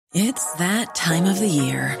It's that time of the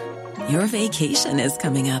year. Your vacation is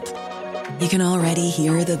coming up. You can already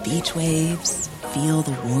hear the beach waves, feel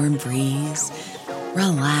the warm breeze,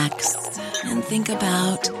 relax, and think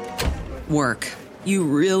about work. You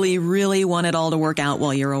really, really want it all to work out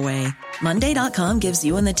while you're away. Monday.com gives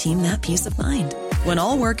you and the team that peace of mind. When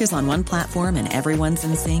all work is on one platform and everyone's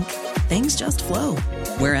in sync, things just flow.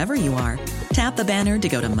 Wherever you are, tap the banner to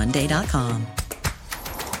go to Monday.com.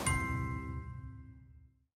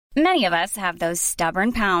 Many of us have those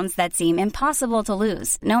stubborn pounds that seem impossible to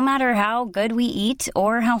lose, no matter how good we eat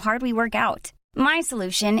or how hard we work out. My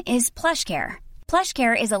solution is PlushCare.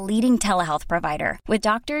 PlushCare is a leading telehealth provider with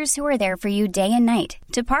doctors who are there for you day and night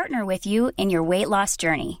to partner with you in your weight loss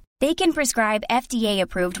journey. They can prescribe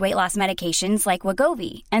FDA-approved weight loss medications like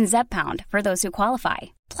Wegovy and Zepbound for those who qualify.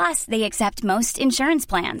 Plus, they accept most insurance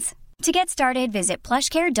plans. To get started, visit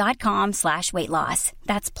plushcare.com/weightloss.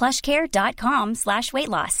 That's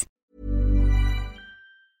plushcare.com/weightloss.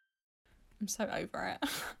 I'm so over it.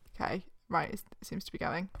 Okay, right, it seems to be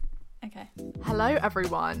going. Okay. Hello,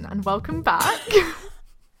 everyone, and welcome back. Okay,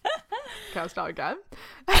 I'll start again.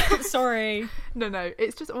 Sorry. No,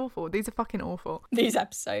 it's just awful. These are fucking awful. These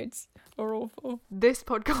episodes are awful. This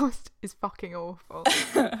podcast is fucking awful.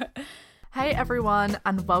 Hey everyone,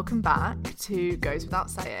 and welcome back to Goes Without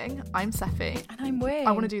Saying. I'm Seffi. And I'm Wing.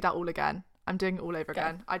 I want to do that all again. I'm doing it all over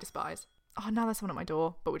again. I despise. Oh, now there's someone at my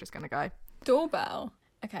door, but we're just going to go. Doorbell.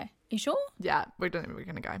 Okay. You sure? Yeah, we're going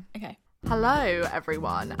to go. Okay. Hello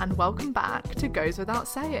everyone, and welcome back to Goes Without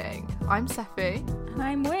Saying. I'm Seffi. And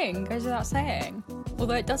I'm Wing. Goes without saying.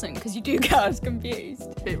 Although it doesn't, because you do get us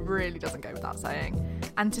confused. It really doesn't go without saying.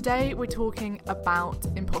 And today we're talking about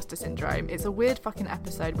imposter syndrome. It's a weird fucking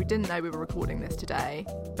episode. We didn't know we were recording this today,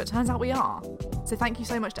 but turns out we are. So thank you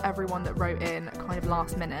so much to everyone that wrote in kind of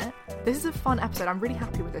last minute. This is a fun episode. I'm really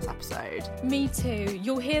happy with this episode. Me too.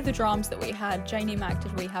 You'll hear the drams that we had. Janie Mac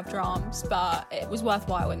did we have drams, but it was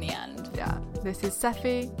worthwhile in the end. Yeah. This is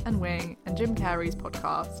Seffi and Wing and Jim Carrey's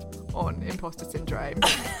podcast on imposter syndrome.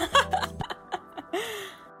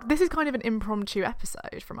 This is kind of an impromptu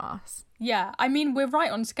episode from us. Yeah, I mean, we're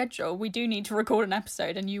right on schedule. We do need to record an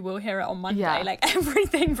episode and you will hear it on Monday. Yeah. Like,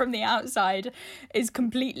 everything from the outside is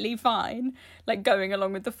completely fine, like, going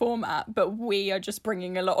along with the format, but we are just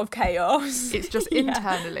bringing a lot of chaos. It's just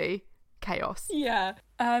internally chaos. Yeah.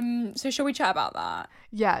 So shall we chat about that?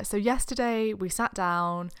 Yeah, so yesterday we sat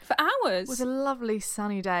down. For hours. It was a lovely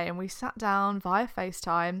sunny day and we sat down via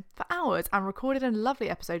FaceTime for hours and recorded a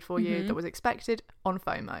lovely episode for you that was expected on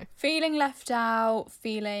FOMO. Feeling left out,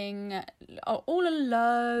 feeling all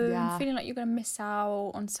alone, Yeah. feeling like you're going to miss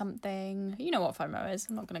out on something. You know what FOMO is.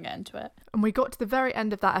 I'm not going to get into it. And we got to the very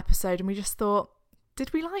end of that episode and we just thought,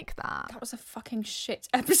 did we like that? That was a fucking shit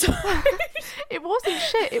episode. It wasn't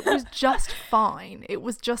shit. It was just fine. It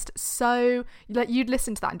was just so, like, you'd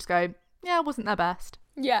listen to that and just go, yeah, it wasn't their best.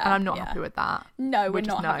 Yeah. And I'm not happy with that. No, we're Which is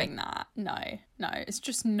not no. having that. No, it's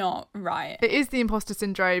just not right. It is the imposter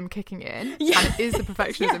syndrome kicking in. Yeah. And it is the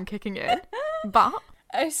perfectionism kicking in. But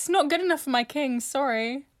It's not good enough for my king,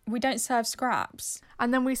 sorry. We don't serve scraps.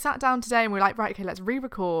 and then we sat down today and we were like, right, okay, let's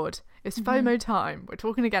re-record. It's FOMO time. We're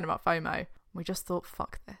talking again about FOMO. We just thought,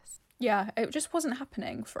 fuck this. Yeah, it just wasn't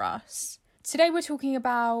happening for us. Today we're talking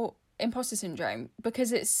about imposter syndrome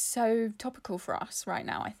because it's so topical for us right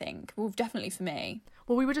now, I think. Well, definitely for me.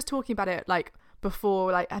 Well, we were just talking about it like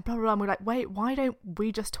before, like, and blah, blah, blah. And we're like, wait, why don't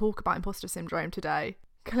we just talk about imposter syndrome today?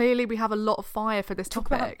 Clearly we have a lot of fire for this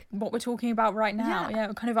topic. About what we're talking about right now. Yeah,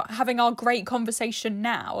 we're kind of having our great conversation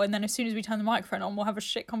now, and then as soon as we turn the microphone on, we'll have a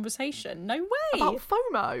shit conversation. No way. About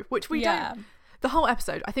FOMO, which we Yeah. don't. The whole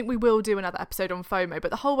episode, I think we will do another episode on FOMO, but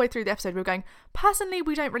the whole way through the episode we were going, personally,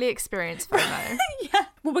 we don't really experience FOMO. Yeah.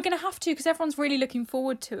 Well, we're going to have to because everyone's really looking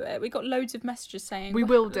forward to it. We got loads of messages saying, We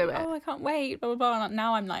will do it. Oh, I can't wait, blah, blah, blah. And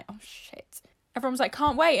now I'm like, oh, shit. Everyone was like,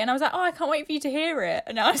 can't wait. And I was like, oh, I can't wait for you to hear it.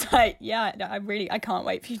 And I was like, yeah, no, I can't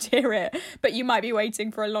wait for you to hear it. But you might be waiting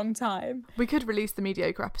for a long time. We could release the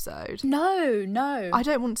mediocre episode. No. I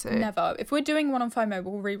don't want to. Never. If we're doing one on FOMO,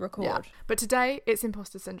 we'll re-record. Yeah. But today it's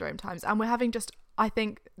imposter syndrome times, and we're having just, I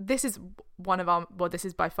think this is one of our, well, this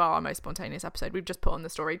is by far our most spontaneous episode. We've just put on the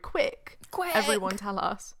story. Quick. Everyone tell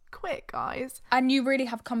us. Quick, guys. And you really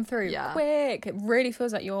have come through. Yeah. Quick. It really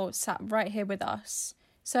feels like you're sat right here with us.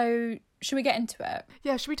 So should we get into it?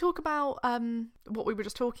 Yeah, should we talk about what we were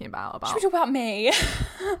just talking about? Should we talk about me?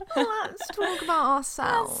 Let's talk about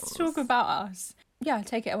ourselves. Let's talk about us. Yeah,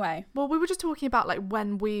 take it away. Well, we were just talking about like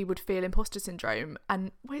when we would feel imposter syndrome,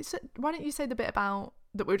 and wait, so why don't you say the bit about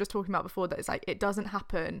that we were just talking about before, that it's like it doesn't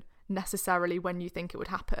happen necessarily when you think it would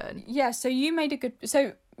happen. Yeah, so you made a good...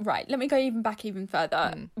 So, right, let me go even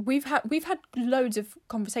further. We've had loads of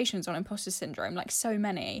conversations on imposter syndrome, like so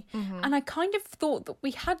many. And I kind of thought that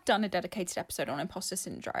we had done a dedicated episode on imposter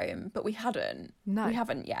syndrome, but we hadn't. No. We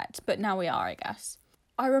haven't yet, but now we are, I guess.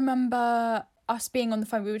 I remember us being on the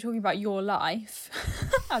phone, we were talking about your life,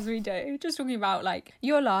 as we do, just talking about like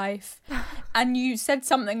your life, and you said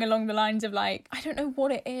something along the lines of like, I don't know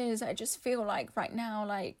what it is, I just feel like right now,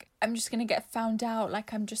 like I'm just gonna get found out,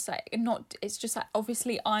 like I'm just like not, it's just like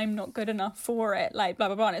obviously I'm not good enough for it, like blah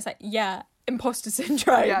blah blah, and it's like, yeah, imposter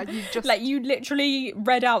syndrome. Yeah, you just like you literally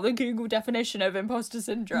read out the Google definition of imposter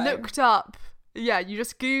syndrome. looked up. Yeah, you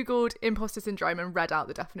just Googled imposter syndrome and read out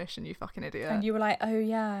the definition, you fucking idiot. And you were like, oh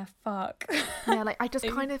yeah, fuck. Yeah, like I just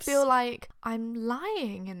kind of feel like I'm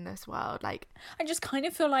lying in this world. Like I just kind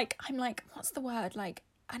of feel like I'm like, what's the word? Like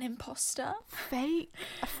an imposter?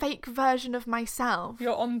 a fake version of myself.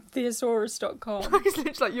 You're on thesaurus.com. It's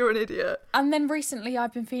literally like, you're an idiot. And then recently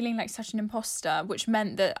I've been feeling like such an imposter, which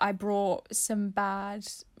meant that I brought some bad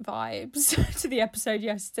vibes to the episode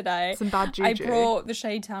yesterday. Some bad juju. I brought the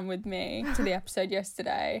Shade Tan with me to the episode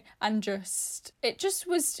yesterday, and it's just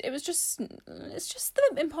the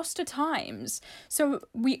imposter times. So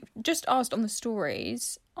we just asked on the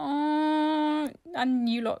stories, and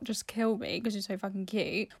you lot just kill me because you're so fucking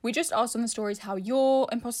cute. We just asked on the stories how your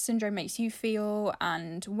imposter syndrome makes you feel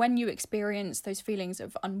and when you experience those feelings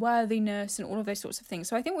of unworthiness and all of those sorts of things.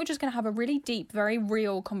 So I think we're just going to have a really deep, very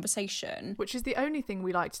real conversation. Which is the only thing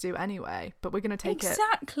we like to do anyway, but we're going to take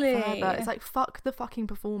exactly. it further. It's like, fuck the fucking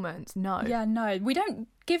performance. No. Yeah, no. We don't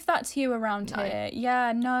give that to you around here.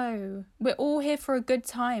 Yeah, no. We're all here for a good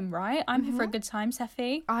time, right? I'm here for a good time,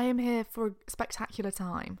 Seffi. I am here for a spectacular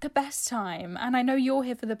time. The best time. And I know you're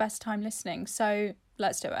here for the best time listening. So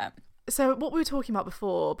let's do it. So what we were talking about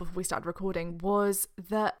before we started recording was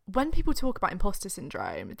that when people talk about imposter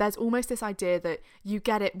syndrome, there's almost this idea that you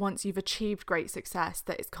get it once you've achieved great success,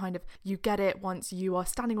 that it's kind of, you get it once you are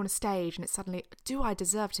standing on a stage and it's suddenly, do I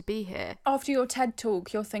deserve to be here? After your TED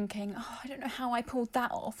talk, you're thinking, oh, I don't know how I pulled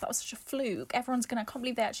that off. That was such a fluke. I can't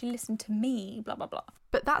believe they actually listened to me, blah, blah, blah.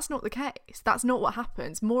 But that's not the case. That's not what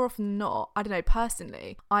happens. More often than not, I don't know,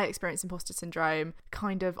 personally, I experience imposter syndrome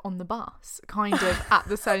kind of on the bus, kind of at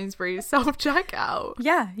the Sainsbury's self-checkout.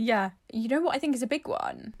 Yeah. You know what I think is a big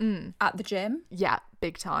one? At the gym. Yeah,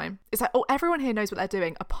 big time. It's like, oh, everyone here knows what they're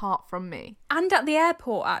doing apart from me. And at the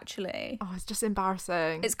airport, actually. Oh, it's just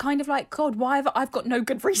embarrassing. It's kind of like, God, why have I've got no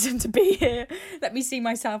good reason to be here? Let me see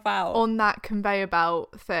myself out. On that conveyor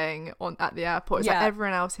belt thing at the airport, it's like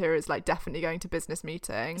everyone else here is like definitely going to business meetings.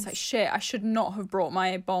 It's like, shit, I should not have brought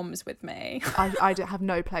my bombs with me. I have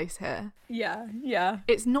no place here. Yeah.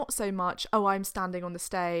 It's not so much, oh, I'm standing on the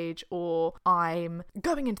stage or I'm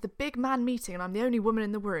going into the big man meeting and I'm the only woman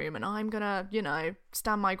in the room and I'm gonna,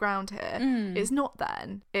 stand my ground here. It's not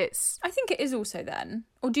then. I think it is also then.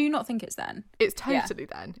 Or do you not think it's then? It's totally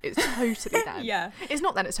then. It's totally then. Yeah. It's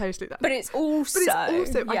not then, it's totally then. But it's also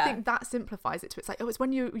I think that simplifies it to, it's like, oh, it's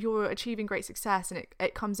when you're achieving great success and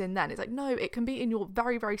it comes in then. It's like, no, it can be in your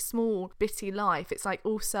very, very small, bitty life. It's like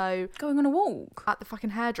also going on a walk. At the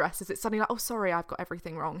fucking hairdressers, it's suddenly like, oh, sorry, I've got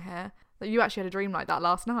everything wrong here. Like, you actually had a dream like that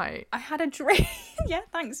last night. I had a dream. Yeah,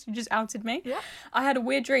 thanks. You just outed me. Yeah. I had a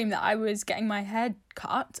weird dream that I was getting my hair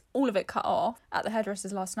cut, all of it cut off, at the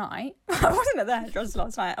hairdresser's last night. I wasn't at the hairdresser's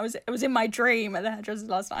last night. I was in my dream at the hairdresser's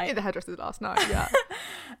last night. In the hairdresser's last night, yeah.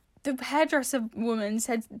 The hairdresser woman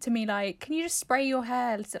said to me, like, can you just spray your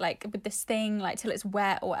hair like with this thing, like till it's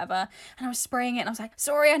wet or whatever? And I was spraying it and I was like,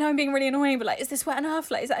 sorry, I know I'm being really annoying, but like, is this wet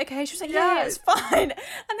enough? Like, is that okay? She was like, yeah, it's fine. And then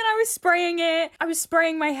I was spraying it. I was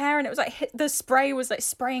spraying my hair and it was like, the spray was like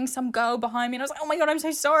spraying some girl behind me. And I was like, oh my God, I'm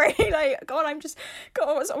so sorry. Like, God,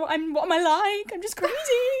 what am I like? I'm just crazy.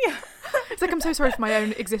 It's like, I'm so sorry for my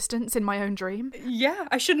own existence in my own dream. Yeah,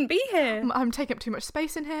 I shouldn't be here. I'm taking up too much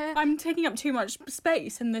space in here. I'm taking up too much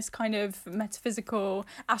space in this kind of metaphysical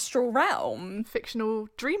astral realm. Fictional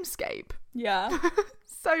dreamscape. Yeah.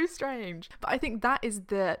 So strange. But I think that is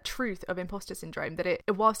the truth of imposter syndrome, that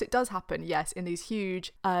whilst it does happen, yes, in these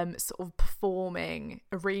huge sort of performing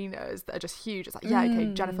arenas that are just huge, it's like, yeah,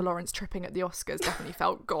 okay, Jennifer Lawrence tripping at the Oscars definitely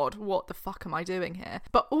felt, God, what the fuck am I doing here?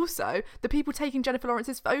 But also the people taking Jennifer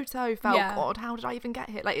Lawrence's photo felt, God, how did I even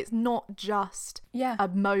get here? Like, it's not just a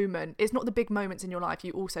moment. It's not the big moments in your life.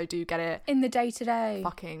 You also do get it in the day-to-day.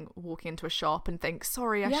 Fucking walking into a shop and think,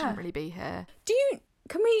 sorry, I shouldn't really be here.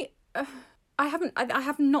 Can we... I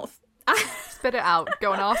have not spit it out.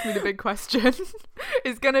 Go and ask me the big question.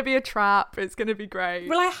 It's going to be a trap. It's going to be great.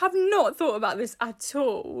 Well, I have not thought about this at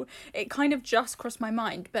all. It kind of just crossed my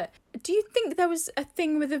mind. But do you think there was a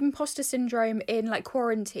thing with imposter syndrome in like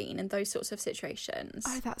quarantine and those sorts of situations?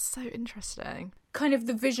 Oh, that's so interesting. Kind of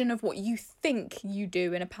the vision of what you think you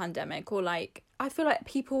do in a pandemic, or like, I feel like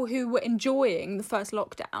people who were enjoying the first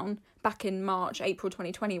lockdown back in March, April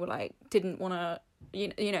 2020 were like, didn't want to,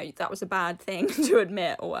 you know, that was a bad thing to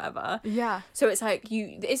admit or whatever. Yeah. So it's like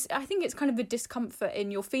I think it's kind of the discomfort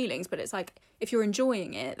in your feelings, but it's like, if you're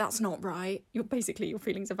enjoying it, that's not right. Your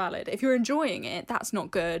feelings are valid. If you're enjoying it, that's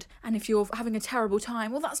not good. And if you're having a terrible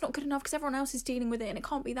time, well, that's not good enough because everyone else is dealing with it and it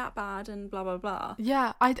can't be that bad and blah, blah, blah.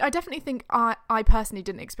 Yeah, I definitely think I personally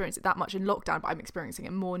didn't experience it that much in lockdown, but I'm experiencing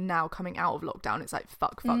it more now coming out of lockdown. It's like,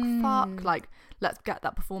 fuck. Like, let's get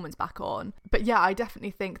that performance back on. But yeah, I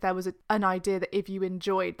definitely think there was an idea that if you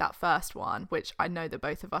enjoyed that first one, which I know that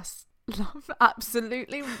both of us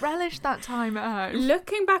absolutely relished that time at home.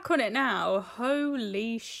 Looking back on it now,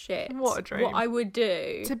 holy shit. What a dream. What I would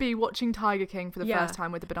do. To be watching Tiger King for the first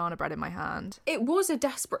time with the banana bread in my hand. It was a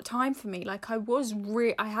desperate there was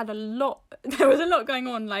a lot going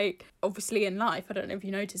on, like, obviously in life. I don't know if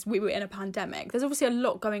you noticed, we were in a pandemic. There's obviously a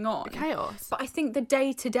lot going on. Chaos. But I think the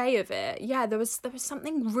day-to-day of it, yeah, there was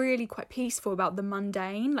something really quite peaceful about the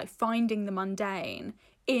mundane, like finding the mundane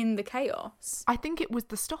in the chaos. I think it was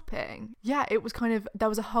the stopping. Yeah, it was kind of, there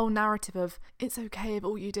was a whole narrative of, it's okay if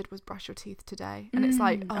all you did was brush your teeth today. And it's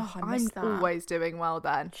like, I'm always doing well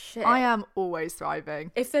then. Shit. I am always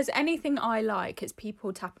thriving. If there's anything I like, it's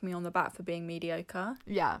people tapping me on the back for being mediocre.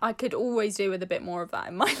 Yeah. I could always do with a bit more of that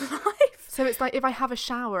in my life. So it's like, if I have a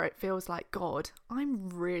shower, it feels like, God, I'm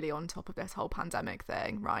really on top of this whole pandemic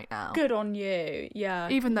thing right now. Good on you. Yeah.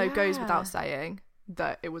 Even though it goes without saying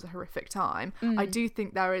that it was a horrific time, I do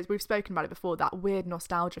think there is, we've spoken about it before, that weird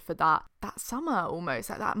nostalgia for that summer almost,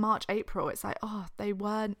 like that March, April. It's like, they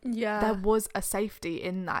weren't, there was a safety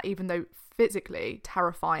in that, even though physically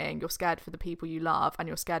terrifying, you're scared for the people you love and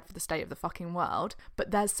you're scared for the state of the fucking world,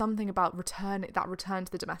 but there's something about return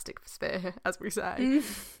to the domestic sphere, as we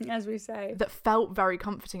say, that felt very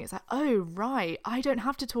comforting. It's like, oh right, I don't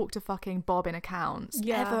have to talk to fucking Bob in accounts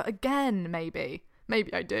ever again.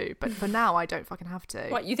 Maybe I do, but for now I don't fucking have to.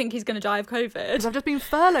 What, you think he's going to die of COVID? Because I've just been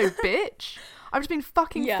furloughed, bitch. I've just been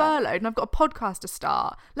fucking furloughed and I've got a podcast to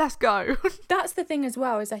start. Let's go. That's the thing as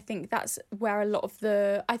well, is I think that's where a lot of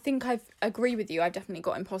I think I agree with you. I've definitely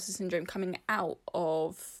got imposter syndrome coming out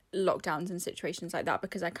of lockdowns and situations like that,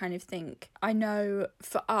 because I kind of think, I know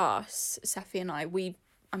for us, Seffi and I,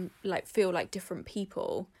 feel like different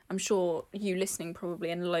people. I'm sure you listening probably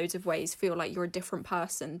in loads of ways feel like you're a different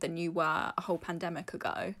person than you were a whole pandemic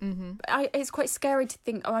ago. Mm-hmm. But it's quite scary to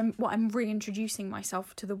think, I'm reintroducing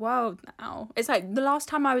myself to the world now. It's like the last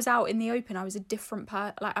time I was out in the open, I was a different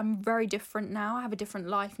I'm very different now. I have a different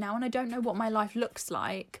life now, and I don't know what my life looks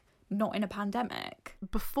like not in a pandemic.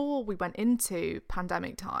 Before we went into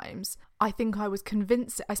pandemic times, I think I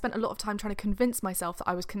spent a lot of time trying to convince myself that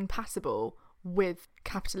I was compatible with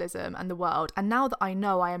capitalism and the world, and now that I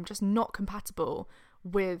know I am just not compatible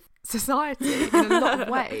with society in a lot of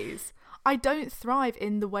ways, I don't thrive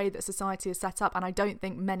in the way that society is set up, and I don't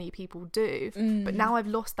think many people do. But now I've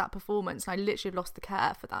lost that performance, and I literally have lost the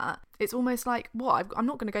care for that. It's almost like, I'm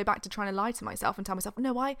not going to go back to trying to lie to myself and tell myself,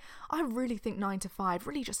 no, I really think 9 to 5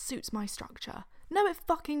 really just suits my structure. No, it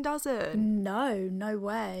fucking doesn't. No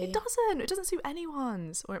way. It doesn't. It doesn't suit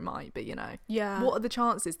anyone's. Or it might, but Yeah. What are the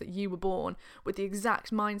chances that you were born with the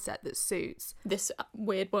exact mindset that suits this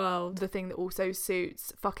weird world? The thing that also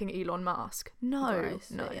suits fucking Elon Musk? No.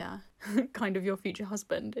 Gross, no. Yeah. Kind of your future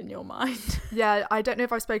husband in your mind. Yeah, I don't know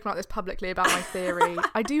if I've spoken about this publicly about my theory.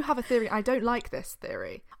 I do have a theory. I don't like this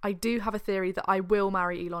theory. I do have a theory that I will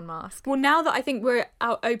marry Elon Musk. Well, now that I think we're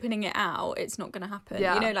opening it out, it's not going to happen.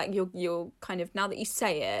 Yeah. Like you're kind of, now that you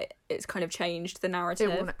say it, it's kind of changed the narrative.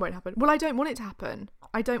 It won't happen. Well, I don't want it to happen.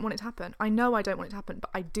 I don't want it to happen. I know I don't want it to happen, but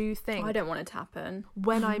I do think I don't want it to happen.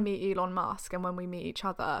 When I meet Elon Musk and when we meet each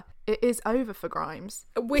other, it is over for Grimes.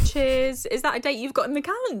 Which is that a date you've got in the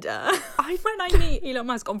calendar? When I meet Elon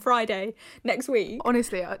Musk on Friday next week.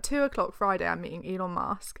 Honestly, at 2:00 Friday, I'm meeting Elon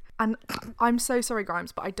Musk, and I'm so sorry,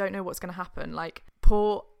 Grimes, but I don't know what's going to happen. Like,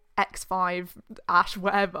 poor X5 Ash,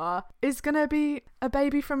 whatever, is going to be a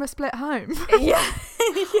baby from a split home. Yeah.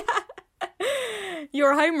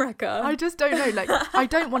 You're a homewrecker. I just don't know. Like, I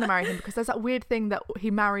don't want to marry him because there's that weird thing that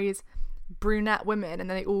he marries brunette women and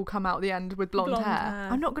then they all come out the end with blonde hair.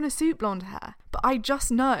 I'm not going to suit blonde hair, but I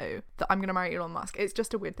just know that I'm going to marry Elon Musk. It's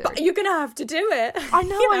just a weird theory. But you're gonna have to do it. I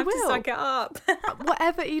know. You I have will to suck it up.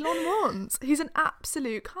 Whatever Elon wants. He's an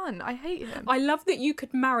absolute cunt. I hate him. I love that you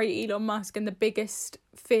could marry Elon Musk and the biggest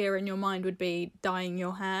fear in your mind would be dyeing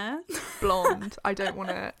your hair. Blonde. I don't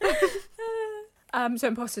want it. So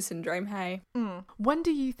imposter syndrome, hey. When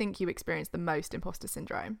do you think you experience the most imposter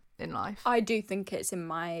syndrome in life? I do think it's in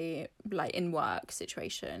my, like, in work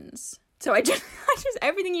situations. So I just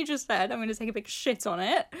everything you just said, I'm going to take a big shit on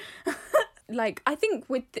it. Like, I think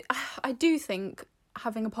I do think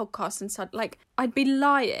having a podcast and stuff, like, I'd be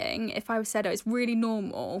lying if I said, oh, it's really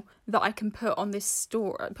normal that I can put a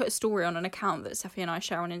story on an account that Steffi and I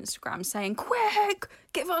share on Instagram saying, quick,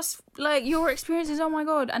 give us, like, your experiences, oh my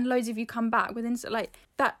God, and loads of you come back with like,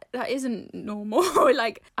 that isn't normal.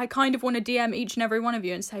 Like, I kind of want to DM each and every one of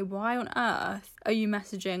you and say, why on earth are you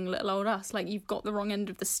messaging little old us? Like, you've got the wrong end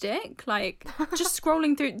of the stick. Like, just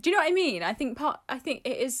scrolling through, do you know what I mean? I think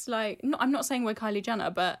it is like, I'm not saying we're Kylie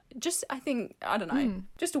Jenner, but just, I don't know,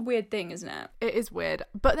 just a weird thing, isn't it? It is weird.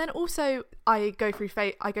 But then also I go through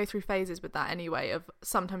phases with that anyway, of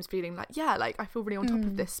sometimes feeling like, yeah, like, I feel really on top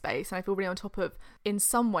of this space, and I feel really on top of, in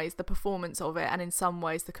some ways, the performance of it, and in some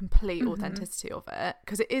ways the complete authenticity of it,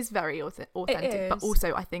 because it is very authentic. But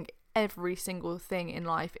also I think every single thing in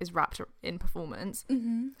life is wrapped in performance.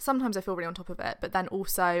 Sometimes I feel really on top of it, but then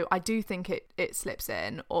also I do think it slips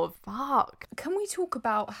in of, fuck. Can we talk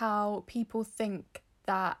about how people think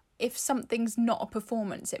that if something's not a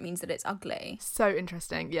performance, it means that it's ugly? So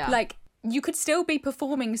interesting. Yeah, like, you could still be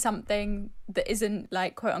performing something that isn't,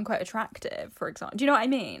 like, quote unquote attractive, for example. Do you know what I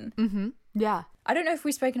mean? Yeah. I don't know if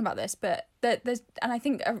we've spoken about this, but there's, and I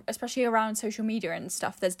think especially around social media and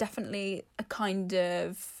stuff, there's definitely a kind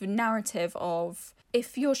of narrative of,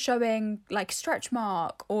 if you're showing, like, stretch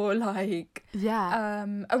mark or, like,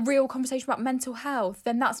 a real conversation about mental health,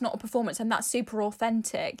 then that's not a performance and that's super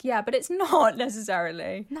authentic. Yeah, but it's not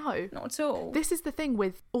necessarily. No. Not at all. This is the thing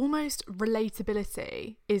with almost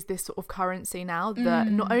relatability, is this sort of currency now, that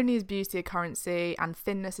not only is beauty a currency, and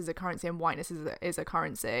thinness is a currency, and whiteness is a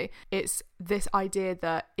currency, it's this idea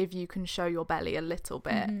that if you can show your belly a little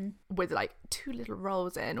bit with, like, 2 little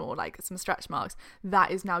rolls in, or, like, some stretch marks, that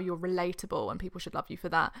is now you're relatable and people should love you for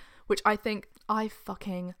that, which I think I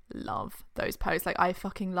fucking love those posts. Like, I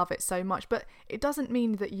fucking love it so much, but it doesn't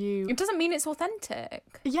mean that it doesn't mean it's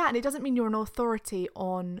authentic. Yeah, and it doesn't mean you're an authority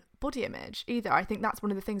on body image either. I think that's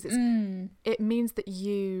one of the things. It means that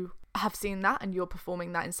you have seen that and you're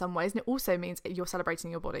performing that in some ways, and it also means you're celebrating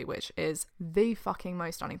your body, which is the fucking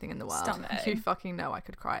most stunning thing in the world. Stunning. You fucking know I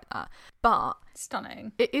could cry at that, but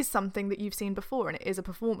stunning. It is something that you've seen before, and it is a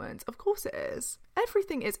performance. Of course it is.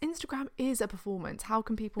 Everything is. Instagram is a performance. How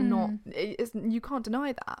can people not? You can't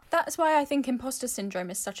deny that. That's why I think imposter syndrome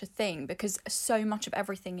is such a thing, because so much of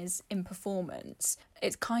everything is in performance.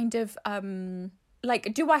 It's kind of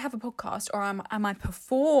like, do I have a podcast, or am I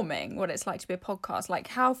performing what it's like to be a podcast? Like,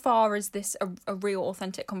 how far is this a real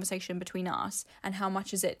authentic conversation between us, and how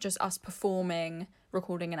much is it just us performing,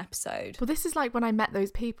 recording an episode? Well, this is like when I met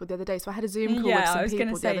those people the other day. So I had a Zoom call with some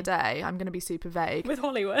people the other day. I'm going to be super vague. With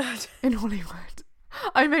Hollywood. In Hollywood.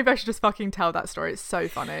 Maybe I should just fucking tell that story. It's so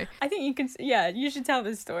funny. I think you can, you should tell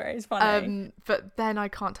this story. It's funny. But then I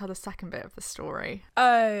can't tell the second bit of the story.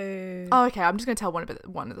 Oh, okay. I'm just going to tell one of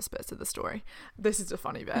the bits of the story. This is a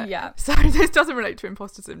funny bit. Yeah. So this doesn't relate to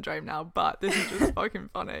imposter syndrome now, but this is just fucking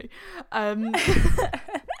funny.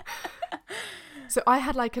 So I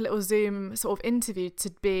had, like, a little Zoom sort of interview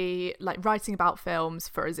to be, like, writing about films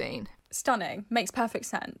for a zine. Stunning. Makes perfect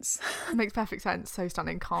sense. Makes perfect sense. So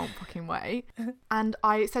stunning. Can't fucking wait. And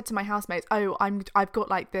I said to my housemates, I've got,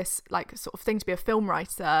 like, this, like, sort of thing to be a film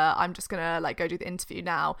writer. I'm just gonna, like, go do the interview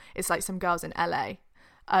now. It's, like, some girls in LA.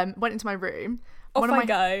 Went into my room.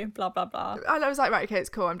 Go. Blah, blah, blah. I was like, right, okay, it's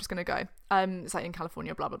cool. I'm just gonna go. It's, like, in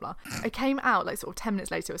California, blah, blah, blah. I came out, like, sort of 10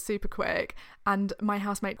 minutes later. It was super quick. And my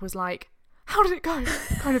housemate was like, how did it go?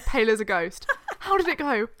 Kind of pale as a ghost. How did it go?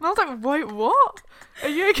 And I was like, wait, what? Are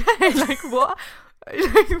you okay? Like, what?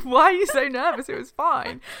 Why are you so nervous? It was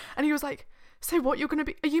fine. And he was like, so what,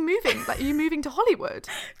 are you moving? Like, are you moving to Hollywood?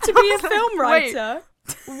 To be a film writer?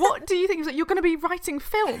 What do you think? He's like, you're going to be writing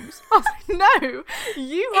films? I was like, no,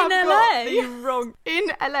 you have got the wrong. In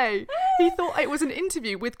LA. He thought it was an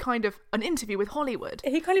interview with Hollywood.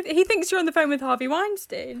 He thinks you're on the phone with Harvey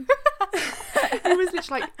Weinstein. He was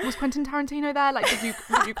literally like, was Quentin Tarantino there? Like, did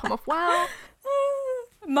you come off well?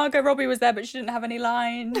 Margot Robbie was there, but she didn't have any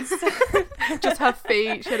lines. Just her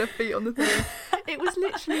feet. She had her feet on the thing. It was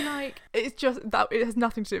literally like, it's just that it has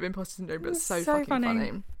nothing to do with imposter syndrome, but it's so fucking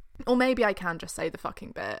funny. Or maybe I can just say the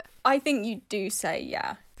fucking bit. I think you do say,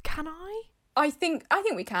 yeah. Can I? I think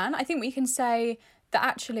we can. I think we can say that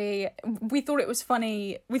actually we thought it was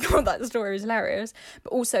funny. We thought that the story was hilarious,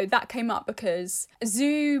 but also that came up because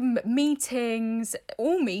Zoom meetings,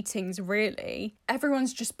 all meetings really,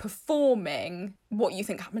 everyone's just performing what you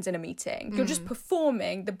think happens in a meeting. You're just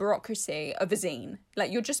performing the bureaucracy of a zine.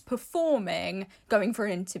 Like, you're just performing going for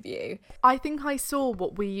an interview. I think I saw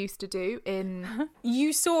what we used to do in...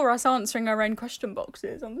 You saw us answering our own question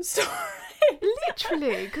boxes on the story.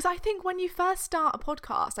 Literally, because I think when you first start a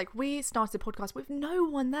podcast, like we started a podcast with no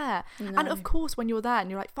one there. No. And of course, when you're there and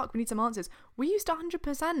you're like, fuck, we need some answers, we used to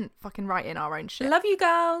 100% fucking write in our own shit. Love you,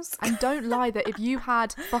 girls. And don't lie that if you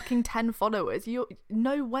had fucking 10 followers,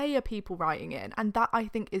 no way are people writing in. And that, I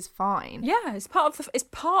think, is fine. Yeah, it's part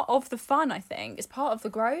of the fun, I think. It's part of the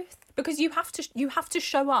growth. Because you have to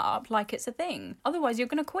show up like it's a thing. Otherwise, you're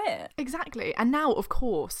going to quit. Exactly. And now, of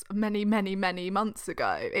course, many, many, many months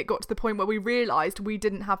ago, it got to the point where we realised we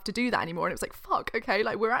didn't have to do that anymore. And it was like, fuck, okay,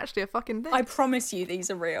 like we're actually a fucking thing. I promise you these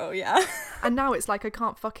are real, yeah. And now it's like I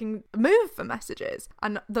can't fucking move for messages.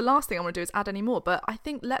 And the last thing I want to do is add any more. But I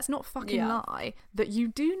think let's not fucking lie that you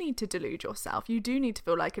do need to delude yourself. You do need to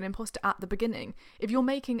feel like an imposter at the beginning. If you're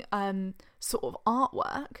making sort of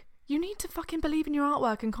artwork, you need to fucking believe in your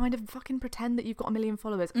artwork and kind of fucking pretend that you've got 1 million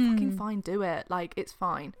followers. Fucking fine, do it. Like, it's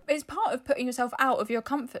fine. It's part of putting yourself out of your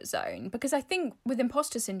comfort zone, because I think with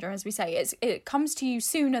imposter syndrome, as we say, it comes to you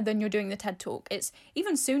sooner than you're doing the TED Talk. It's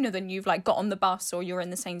even sooner than you've like got on the bus or you're in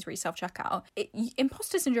the Sainsbury's self-checkout.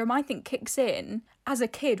 Imposter syndrome, I think, kicks in as a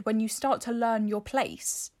kid when you start to learn your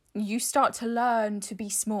place. You start to learn to be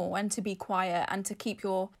small and to be quiet and to keep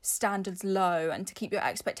your standards low and to keep your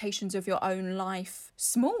expectations of your own life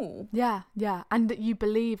small. Yeah. And that you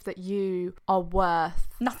believe that you are worth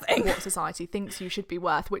nothing. What society thinks you should be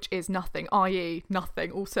worth, which is nothing, i.e.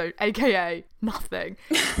 nothing, also AKA nothing.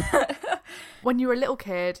 When you were a little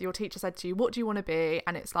kid, your teacher said to you, what do you want to be?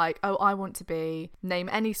 And it's like, oh, I want to be, name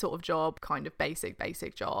any sort of job, kind of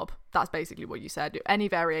basic job. That's basically what you said. Any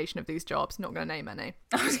variation of these jobs, not going to name any.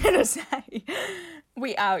 I was going to say,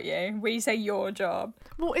 we out you. We say your job.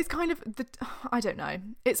 Well, it's kind of, I don't know.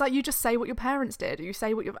 It's like you just say what your parents did. Or you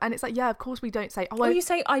say what and it's like, yeah, of course we don't say, oh. Or you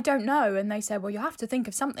say, I don't know. And they say, well, you have to think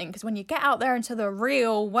of something, because when you get out there into the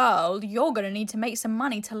real world, you're going to need to make some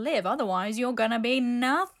money to live. Otherwise, you're going to be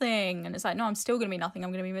nothing. And it's like, no, I'm still going to be nothing.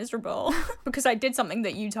 I'm going to be miserable because I did something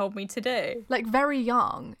that you told me to do. Like, very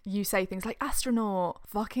young, you say things like astronaut,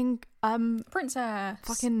 fucking princess,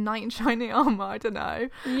 fucking knight in shining armor, I don't know.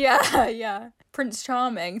 Yeah. Prince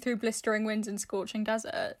Charming through blistering winds and scorching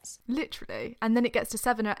deserts. Literally. And then it gets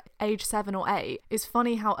to age 7 or 8. It's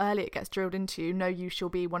funny how early it gets drilled into you. No, you shall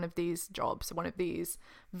be one of these jobs, one of these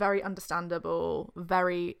very understandable,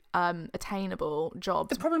 very attainable jobs.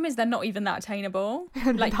 The problem is they're not even that attainable.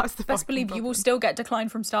 Like, that's the best believe problem. You will still get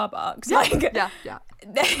declined from Starbucks. Yeah, like, yeah.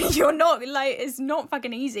 You're not, like, it's not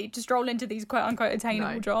fucking easy to stroll into these quote unquote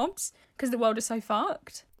attainable jobs, because the world is so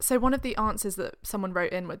fucked. So one of the answers that someone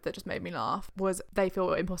wrote in with that just made me laugh was they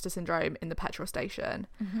feel imposter syndrome in the petrol station.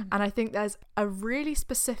 Mm-hmm. And I think there's a really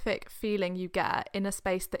specific feeling you get in a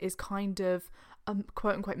space that is kind of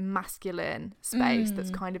quote unquote masculine space that's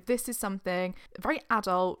kind of, this is something very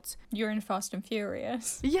adult. You're in Fast and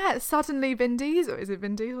Furious. Yeah, suddenly Vin Diesel. Is it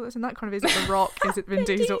Vin Diesel that's in that? Kind of, is it The Rock? Is it Vin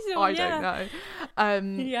Diesel? I don't know.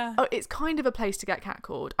 Yeah. Oh, it's kind of a place to get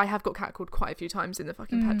catcalled. I have got catcalled quite a few times in the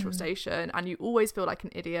fucking petrol station, and you always feel like an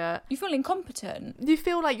idiot. You feel incompetent. You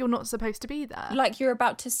feel like you're not supposed to be there. Like you're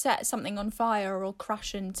about to set something on fire or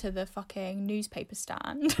crash into the fucking newspaper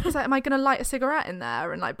stand. It's like, am I going to light a cigarette in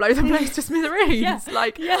there and like blow the place to smithereens?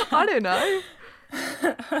 I don't know.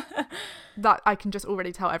 That I can just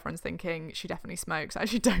already tell everyone's thinking she definitely smokes. I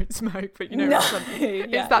actually don't smoke, but you know,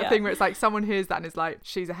 it's that thing where it's like someone hears that and is like,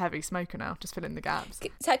 she's a heavy smoker now, just fill in the gaps.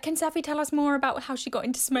 Can Safi tell us more about how she got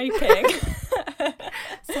into smoking?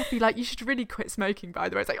 Safi, like, you should really quit smoking, by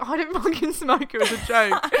the way. It's like, oh, I don't fucking smoke, it was a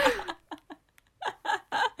joke.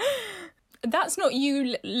 That's not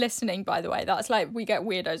you listening, by the way. That's like, we get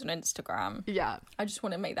weirdos on Instagram. Yeah. I just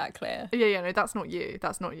want to make that clear. Yeah, no, that's not you.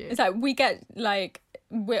 That's not you. It's like, we get, like,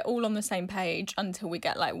 we're all on the same page until we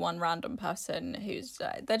get, like, one random person who's,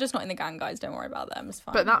 they're just not in the gang, guys. Don't worry about them. It's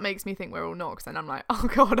fine. But that makes me think we're all not, because then I'm like, oh,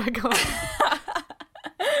 God, I can't.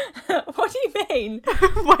 What do you mean?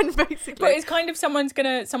 When basically... But it's kind of someone's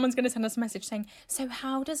gonna send us a message saying, so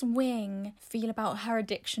how does Wing feel about her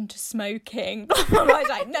addiction to smoking? I'm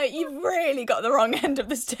like, no, you've really got the wrong end of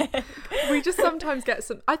the stick. We just sometimes get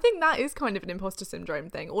some... I think that is kind of an imposter syndrome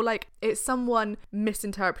thing. Or like, it's someone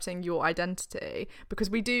misinterpreting your identity. Because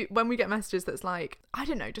we do... When we get messages that's like, I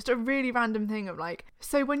don't know, just a really random thing of like,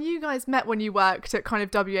 so when you guys met when you worked at kind of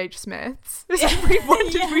WH Smith's,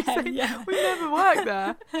 what did we say? Yeah. We never worked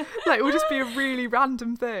there. Like, it will just be a really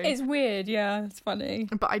random thing. It's weird, yeah, it's funny.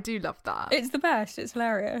 But I do love that. It's the best, it's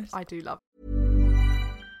hilarious. I do love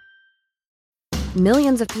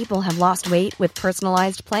Millions of people have lost weight with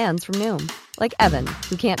personalized plans from Noom. Like Evan,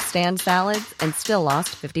 who can't stand salads and still lost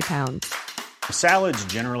 50 pounds. Salads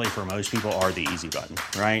generally for most people are the easy button,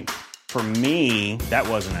 right? For me, that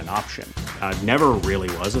wasn't an option. I never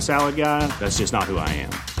really was a salad guy. That's just not who I am.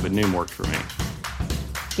 But Noom worked for me.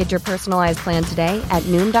 Get your personalized plan today at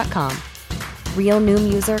Noom.com. Real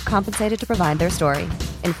Noom user compensated to provide their story.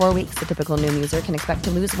 In 4 weeks, the typical Noom user can expect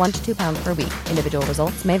to lose 1 to 2 pounds per week. Individual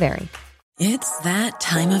results may vary. It's that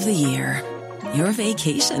time of the year. Your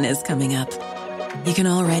vacation is coming up. You can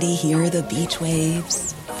already hear the beach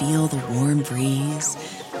waves, feel the warm breeze,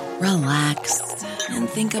 relax, and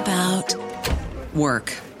think about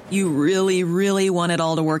work. You really, really want it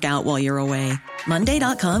all to work out while you're away.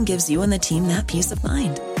 Monday.com gives you and the team that peace of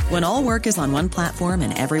mind. When all work is on one platform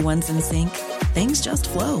and everyone's in sync, things just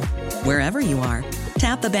flow. Wherever you are,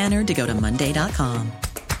 tap the banner to go to Monday.com.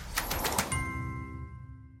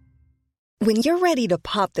 When you're ready to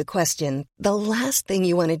pop the question, the last thing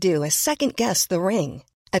you want to do is second-guess the ring.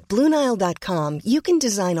 At BlueNile.com, you can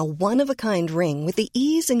design a one-of-a-kind ring with the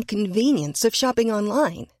ease and convenience of shopping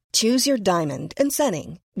online. Choose your diamond and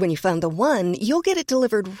setting. When you find the one, you'll get it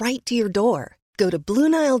delivered right to your door. Go to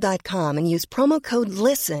BlueNile.com and use promo code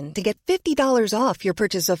LISTEN to get $50 off your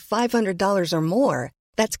purchase of $500 or more.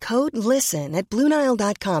 That's code LISTEN at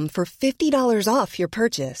BlueNile.com for $50 off your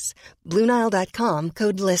purchase. BlueNile.com,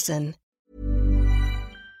 code LISTEN.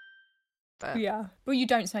 Yeah, but you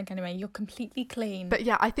don't smoke anyway. You're completely clean. But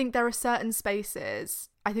yeah, I think there are certain spaces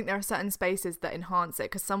that enhance it,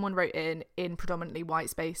 because someone wrote in predominantly white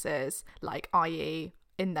spaces, like i.e.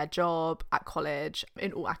 in their job, at college,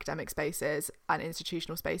 in all academic spaces and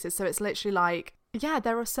institutional spaces. So it's literally like, yeah,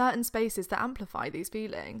 there are certain spaces that amplify these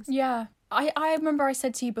feelings. Yeah. I remember I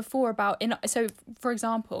said to you before about, so for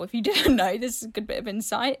example, if you didn't know, this is a good bit of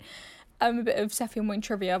insight. A bit of Seffi and Wing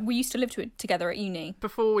trivia. We used to live together at uni.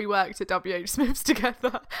 Before we worked at WH Smith's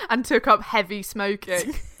together and took up heavy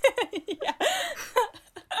smoking.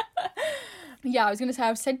 Yeah, I was going to say,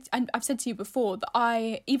 I've said to you before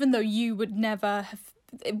that even though you would never have,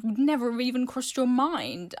 it would never have even crossed your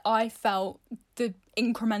mind, I felt the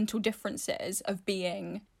incremental differences of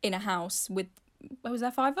being in a house with, was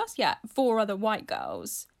there 5 of us? Yeah, 4 other white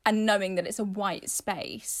girls, and knowing that it's a white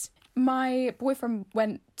space. My boyfriend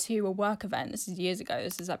went to a work event, this is years ago,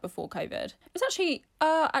 this is like before COVID. It was actually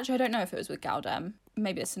I don't know if it was with Galdem,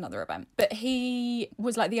 maybe it's another event, but he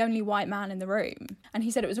was like the only white man in the room, and he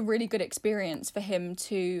said it was a really good experience for him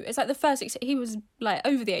to, it's like the first, he was like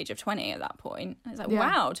over the age of 20 at that point, and it's like,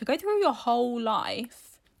 wow, to go through your whole life,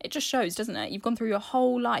 it just shows, doesn't it? You've gone through your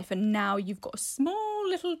whole life and now you've got a small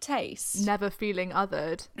little taste. Never feeling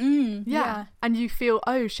othered. Yeah. And you feel,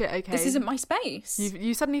 oh shit, okay, this isn't my space.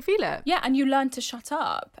 You suddenly feel it. Yeah, and you learn to shut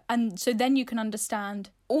up. And so then you can understand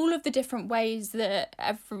all of the different ways that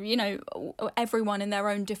everyone in their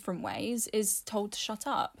own different ways is told to shut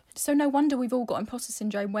up. So no wonder we've all got imposter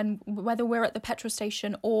syndrome whether we're at the petrol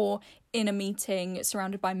station or in a meeting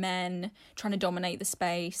surrounded by men trying to dominate the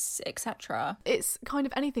space, etc. It's kind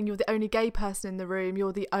of anything. You're the only gay person in the room,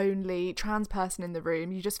 you're the only trans person in the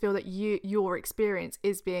room. You just feel that your experience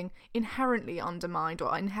is being inherently undermined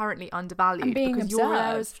or inherently undervalued, and being because observed. you're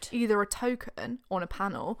there as either a token on a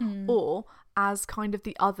panel or as kind of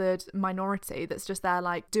the othered minority that's just there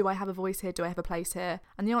like, do I have a voice here? Do I have a place here?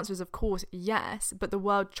 And the answer is, of course, yes, but the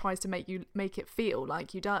world tries to make it feel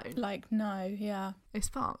like you don't. Like, no, yeah. It's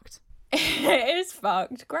fucked. It is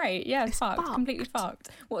fucked. Great. Yeah, it's fucked. fucked. Completely fucked.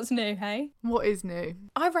 What's new, hey? What is new?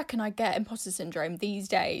 I reckon I get imposter syndrome these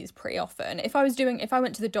days pretty often. If I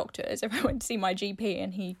went to the doctors, if I went to see my GP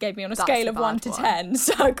and he gave me on a scale of 1 to 10,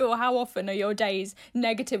 circle, how often are your days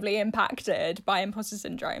negatively impacted by imposter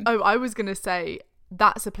syndrome? Oh, I was going to say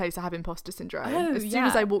that's a place I have imposter syndrome. As soon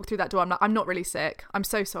as I walk through that door, I'm like, I'm not really sick. I'm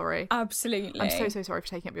so sorry. Absolutely. I'm so sorry for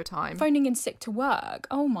taking up your time. Phoning in sick to work.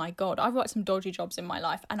 Oh my God. I've worked some dodgy jobs in my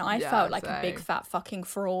life and I felt like a big fat fucking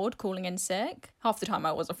fraud calling in sick. Half the time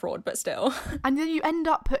I was a fraud, but still. And then you end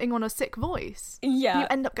up putting on a sick voice. Yeah. You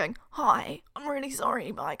end up going, hi, I'm really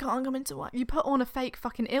sorry, but I can't come into work. You put on a fake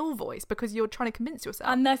fucking ill voice because you're trying to convince yourself.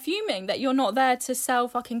 And they're fuming that you're not there to sell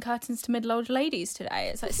fucking curtains to middle-aged ladies today.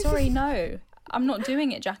 It's like, sorry, no. I'm not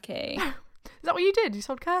doing it, Jackie. Is that what you did? You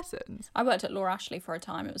sold curtains? I worked at Laura Ashley for a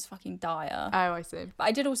time. It was fucking dire. Oh, I see. But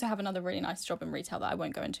I did also have another really nice job in retail that I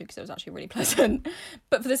won't go into because it was actually really pleasant.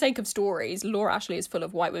 But for the sake of stories, Laura Ashley is full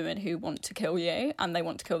of white women who want to kill you and they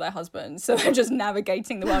want to kill their husbands. So they're just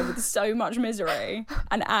navigating the world with so much misery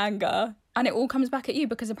and anger. And it all comes back at you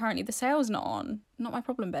because apparently the sale's not on. Not my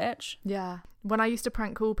problem, bitch. Yeah. When I used to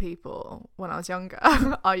prank call people when I was younger,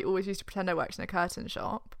 I always used to pretend I worked in a curtain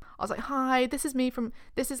shop. I was like, hi, this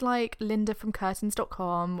is like Linda from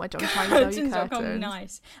curtains.com. I'm trying to sell you curtains.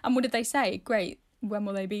 Nice. And what did they say? Great. When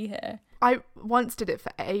will they be here? I once did it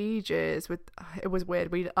for ages it was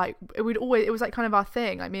weird. It was like kind of our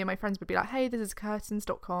thing. Like me and my friends would be like, hey, this is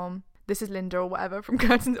curtains.com. This is Linda or whatever from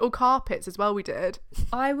curtains, or carpets as well we did.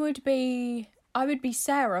 I would be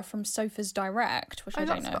Sarah from Sofas Direct, which I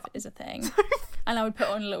don't know if it is a thing. And I would put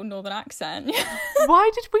on a little northern accent. Why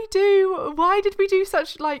did we do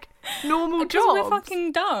such like normal jobs? Because we're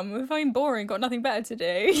fucking dumb. We're fucking boring. Got nothing better to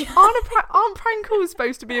do. Aren't prank calls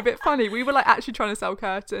supposed to be a bit funny? We were like actually trying to sell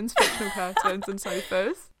curtains, fictional curtains and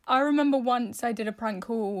sofas. I remember once I did a prank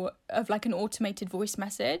call of like an automated voice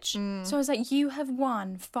message. So I was like, you have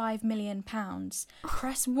won £5 million.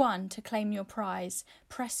 Press 1 to claim your prize.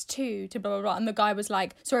 Press 2 to blah, blah, blah. And the guy was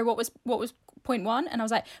like, sorry, what was point 1? And I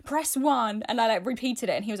was like, press 1. And I like repeated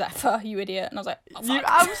it. And he was like, fuh, you idiot. And I was like, oh, you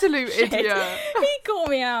absolute idiot. He caught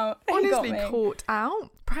me out. Honestly, caught out.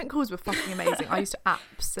 Prank calls were fucking amazing. I used to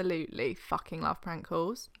absolutely fucking love prank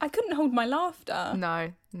calls. I couldn't hold my laughter.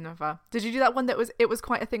 No, never. Did you do that one it was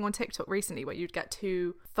quite a thing on TikTok recently where you'd get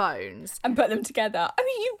 2 phones and put them together? I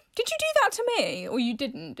mean, did you do that to me or you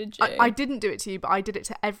didn't, did you? I didn't do it to you, but I did it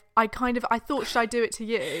to I thought, should I do it to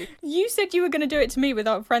you? You said you were going to do it to me with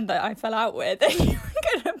our friend that I fell out with and you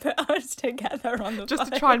were going to put us together on the just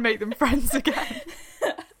phone. To try and make them friends again.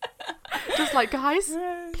 Just like, guys,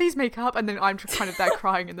 please make up. And then I'm kind of there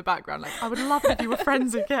crying in the background like, I would love it if you were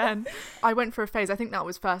friends again. I went for a phase, I think that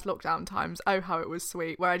was first lockdown times, oh how it was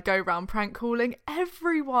sweet, where I'd go around prank calling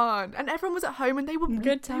everyone and everyone was at home and they were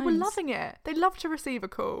loving it. They loved to receive a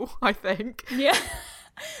call, I think. Yeah.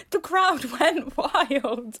 The crowd went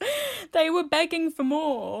wild. They were begging for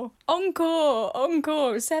more. Encore,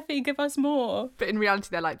 Seffi, give us more. But in reality,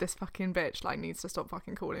 they're like, this fucking bitch like needs to stop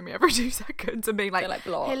fucking calling me every 2 seconds and being like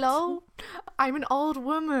hello, I'm an old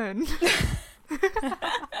woman.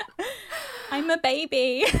 I'm a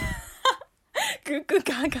baby.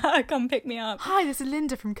 Come pick me up. Hi, this is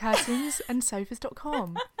Linda from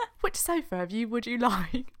curtainsandsofas.com. Which sofa would you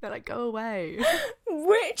like? They're like, go away.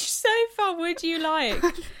 Which sofa would you like?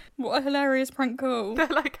 What a hilarious prank call. They're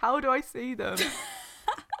like, how do I see them?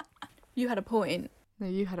 You had a point. No,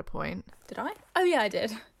 you had a point. Did I? Oh yeah, I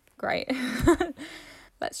did. Great.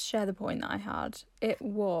 Let's share the point that I had. It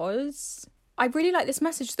was... I really like this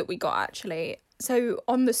message that we got, actually. So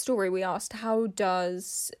on the story, we asked, how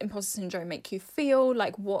does imposter syndrome make you feel?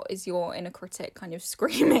 Like, what is your inner critic kind of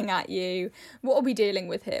screaming at you? What are we dealing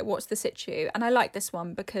with here? What's the situ? And I like this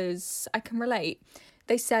one because I can relate.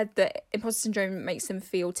 They said that imposter syndrome makes them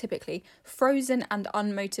feel typically frozen and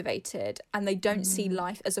unmotivated, and they don't see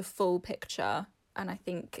life as a full picture. And I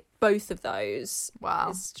think both of those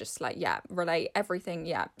is just like, relate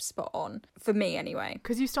everything, spot on. For me, anyway.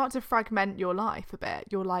 Because you start to fragment your life a bit.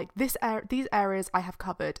 You're like, these areas I have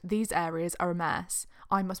covered. These areas are a mess.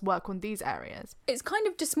 I must work on these areas. It's kind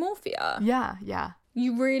of dysmorphia. Yeah.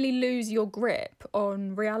 You really lose your grip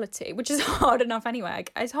on reality, which is hard enough anyway.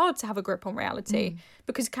 It's hard to have a grip on reality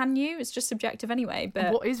because can you? It's just subjective anyway.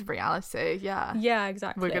 But what is reality? Yeah,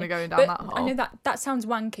 exactly. We're going to go down that hole. I know that sounds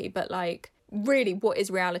wanky, but like, really, what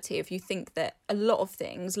is reality if you think that a lot of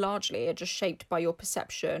things largely are just shaped by your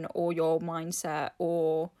perception or your mindset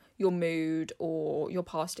or your mood or your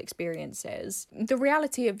past experiences? The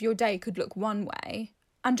reality of your day could look one way,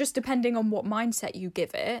 and just depending on what mindset you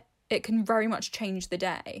give it, it can very much change the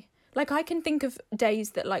day. Like, I can think of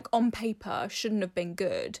days that, like, on paper shouldn't have been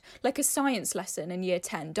good. Like a science lesson in year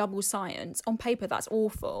 10, double science. On paper, that's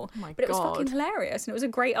awful. Oh my but it was God. fucking hilarious, and it was a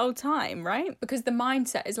great old time, right? Because the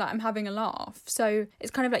mindset is like, I'm having a laugh. So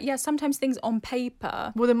it's kind of like, yeah, sometimes things on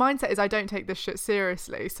paper. Well, the mindset is I don't take this shit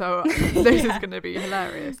seriously, so this is going to be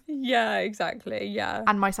hilarious. Yeah, exactly. Yeah.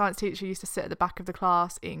 And my science teacher used to sit at the back of the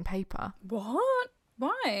class eating paper. What?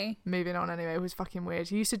 Why? Moving on anyway, it was fucking weird.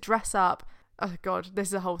 He used to dress up. Oh God, this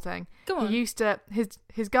is a whole thing. Go on. He used to,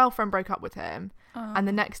 his girlfriend broke up with him, and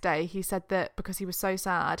the next day he said that because he was so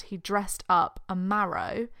sad, he dressed up a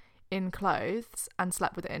marrow in clothes and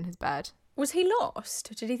slept with it in his bed. Was he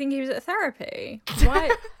lost? Did he think he was at therapy?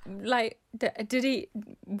 Why? Like, did he?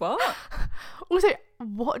 What? Also,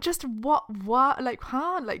 what? Like,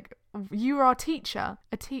 huh? Like, you are a teacher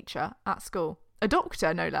at school, a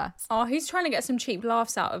doctor, no less. Oh, he's trying to get some cheap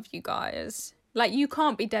laughs out of you guys. Like, you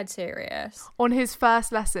can't be dead serious. On his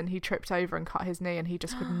first lesson, he tripped over and cut his knee, and he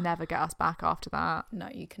just could never get us back after that. No,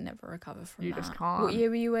 you can never recover from You that. just can't. What year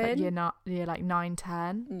were you in? Like year like 9,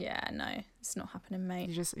 10. Yeah, no, it's not happening,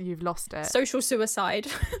 mate. You've lost it. Social suicide.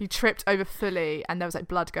 He tripped over fully, and there was like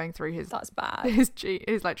blood going through his That's bad.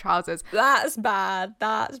 his like trousers. That's bad.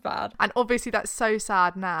 That's bad. And obviously that's so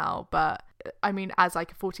sad now, but I mean, as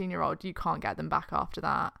like a 14-year-old, you can't get them back after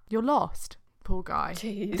that. You're lost. Poor guy.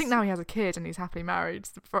 Jeez. I think now he has a kid and he's happily married,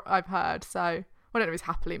 I've heard. So, well, I don't know if he's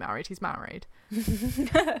happily married. He's married.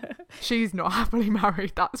 She's not happily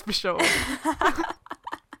married, that's for sure.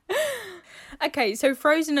 Okay, so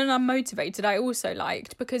Frozen and Unmotivated I also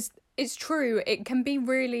liked because it's true, it can be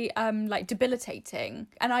really like debilitating.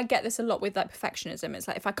 And I get this a lot with like perfectionism. It's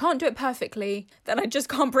like, if I can't do it perfectly, then I just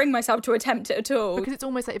can't bring myself to attempt it at all. Because it's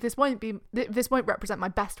almost like if this won't represent my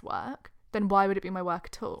best work, then why would it be my work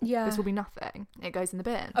at all? Yeah. This will be nothing. It goes in the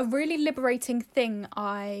bin. A really liberating thing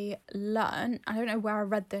I learned, I don't know where I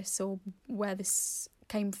read this or where this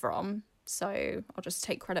came from, so I'll just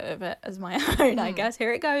take credit of it as my own, I guess.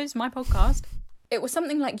 Here it goes, my podcast. It was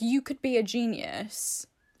something like, you could be a genius,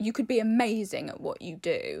 you could be amazing at what you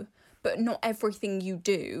do, but not everything you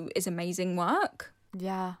do is amazing work.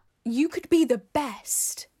 Yeah. You could be the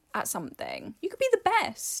best at something. You could be the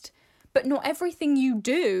best, but not everything you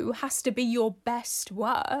do has to be your best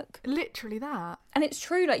work. Literally that. And it's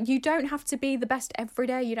true, like, you don't have to be the best every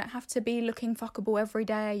day. You don't have to be looking fuckable every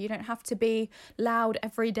day. You don't have to be loud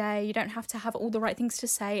every day. You don't have to have all the right things to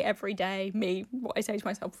say every day. Me, what I say to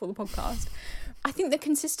myself before the podcast. I think the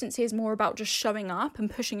consistency is more about just showing up and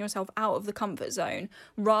pushing yourself out of the comfort zone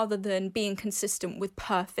rather than being consistent with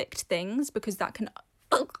perfect things, because that can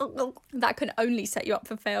only set you up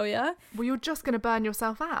for failure. Well, you're just going to burn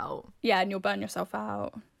yourself out. Yeah, and you'll burn yourself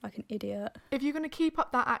out like an idiot. If you're going to keep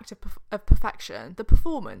up that act of perfection, the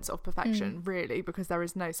performance of perfection, really, because there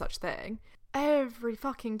is no such thing, every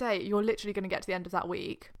fucking day, you're literally going to get to the end of that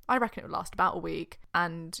week. I reckon it will last about a week,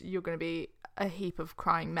 and you're going to be a heap of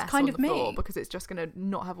crying mess on the floor because it's just going to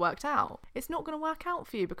not have worked out. It's not going to work out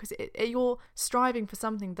for you because you're striving for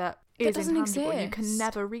something that doesn't intangible. exist. You can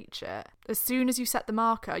never reach it. As soon as you set the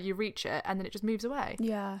marker, you reach it, and then it just moves away.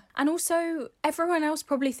 Yeah. And also, everyone else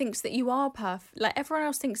probably thinks that you are perfect. Like, everyone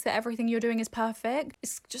else thinks that everything you're doing is perfect.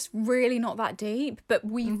 It's just really not that deep. But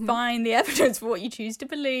we find the evidence for what you choose to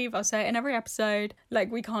believe. I'll say it in every episode.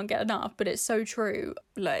 Like, we can't get enough, but it's so true.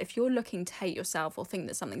 Like, if you're looking to hate yourself or think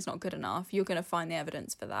that something's not good enough, you're going to find the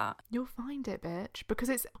evidence for that. You'll find it, bitch. Because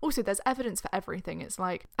it's also, there's evidence for everything. It's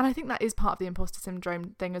like, and I think that is part of the imposter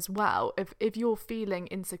syndrome thing as well. If you're feeling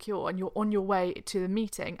insecure and you're on your way to the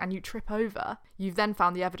meeting and you trip over, you've then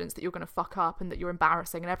found the evidence that you're going to fuck up and that you're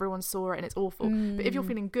embarrassing and everyone saw it and it's awful. But if you're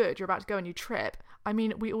feeling good, you're about to go and you trip. I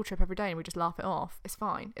mean, we all trip every day and we just laugh it off. It's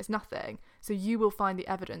fine. It's nothing. So you will find the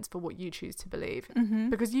evidence for what you choose to believe,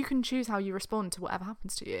 because you can choose how you respond to whatever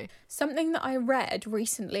happens to you. Something that I read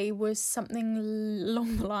recently was something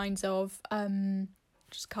along the lines of,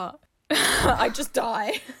 just cut. I just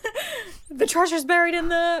die. The treasure's buried in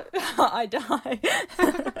the... I die.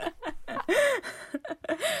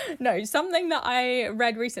 No, something that I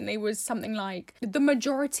read recently was something like, the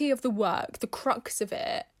majority of the work, the crux of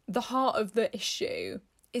it, the heart of the issue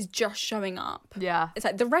is just showing up. Yeah. It's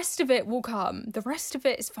like, the rest of it will come. The rest of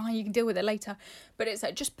it is fine, you can deal with it later. But it's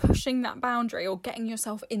like just pushing that boundary or getting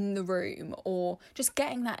yourself in the room or just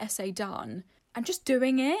getting that essay done and just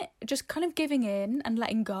doing it, just kind of giving in and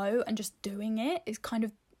letting go and just doing it is kind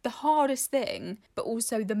of the hardest thing, but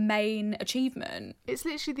also the main achievement. It's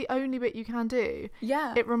literally the only bit you can do.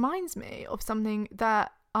 Yeah. It reminds me of something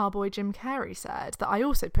that our boy Jim Carrey said that I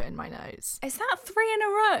also put in my notes. Is that 3 in a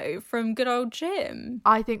row from good old Jim?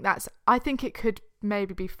 I think it could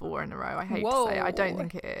maybe be 4 in a row. I hate to say it. I don't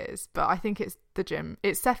think it is, but I think it's the gym.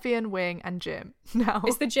 It's Seffi and Wing and Jim now.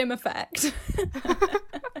 It's the gym effect.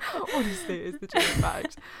 Honestly, it is the Jim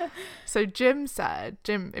effect. So Jim,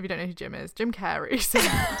 if you don't know who Jim is, Jim Carrey said...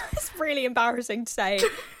 It's really embarrassing to say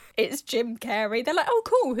it's Jim Carrey. They're like, oh,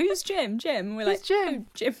 cool, who's Jim? Jim. We're like, Jim?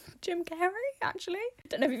 Oh, Jim Carrey, actually?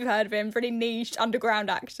 Don't know if you've heard of him. Pretty niche underground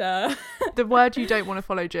actor. The word you don't want to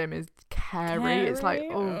follow Jim is Carrey. It's like,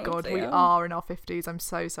 oh God, dear. we are in our 50s. I'm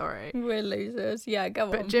so sorry. We're losers. Yeah, go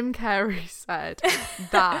on. But Jim Carrey said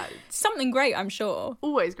that... Something great, I'm sure.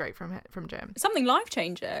 Always great from Jim. Something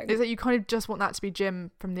life-changing. Is that you kind of just want that to be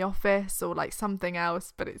Jim from The Office or like something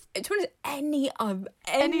else, but it's... To be honest,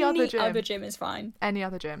 any other Jim is fine. Any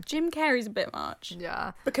other Jim. Jim Carrey's a bit much.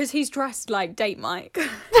 Yeah. Because he's dressed like Date Mike.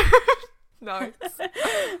 Nice.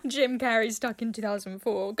 Jim Carrey stuck in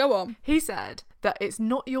 2004. Go on. He said that it's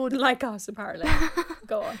not your... Like us, apparently.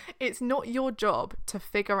 Go on. It's not your job to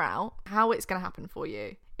figure out how it's going to happen for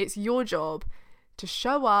you. It's your job to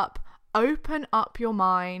show up, open up your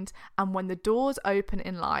mind, and when the doors open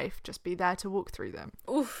in life, just be there to walk through them.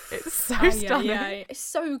 Oof. It's so stunning. Yeah. It's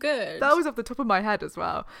so good. That was off the top of my head as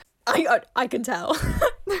well. I can tell.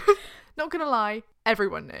 Not gonna lie,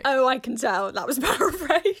 everyone knew. Oh, I can tell. That was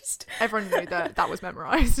paraphrased. Everyone knew that was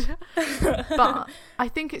memorised. But I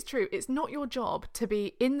think it's true. It's not your job to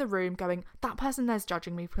be in the room going, that person there's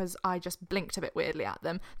judging me because I just blinked a bit weirdly at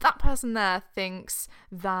them. That person there thinks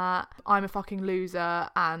that I'm a fucking loser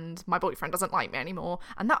and my boyfriend doesn't like me anymore.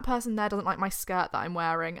 And that person there doesn't like my skirt that I'm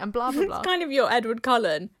wearing and blah, blah, blah. It's kind of your Edward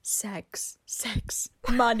Cullen. Sex,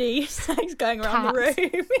 money, sex going around the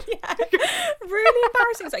room. Yeah. Really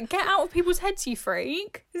embarrassing. It's like, get out of people's heads, you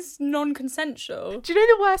freak. This is non-consensual. Do you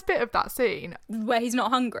know the worst bit of that scene? Where he's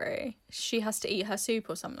not hungry. She has to eat her soup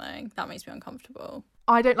or something. That makes me uncomfortable.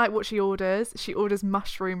 I don't like what she orders. She orders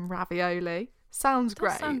mushroom ravioli. Sounds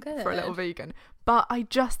great sound good. for a little vegan. But I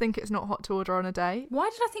just think it's not hot to order on a date. Why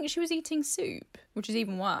did I think she was eating soup? Which is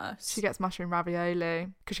even worse. She gets mushroom ravioli.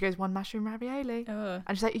 Because she goes, 1 mushroom ravioli. Ugh.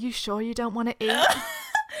 And she's like, are you sure you don't want to eat?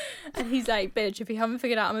 And he's like, bitch, if you haven't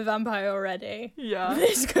figured out I'm a vampire already, Yeah.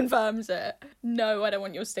 this confirms it. No, I don't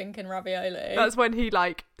want your stinking ravioli. That's when he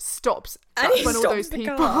like stops. And That's he when all stops those the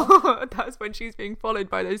people. That's when she's being followed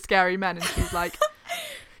by those scary men, and she's like,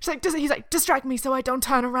 he's like, distract me so I don't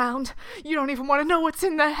turn around. You don't even want to know what's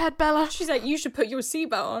in their head, Bella. She's like, you should put your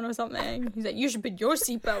seatbelt on or something. He's like, you should put your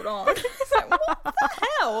seatbelt on. It's like, what the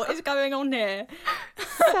hell is going on here?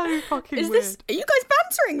 So fucking weird. Are you guys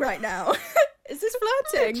bantering right now? Is this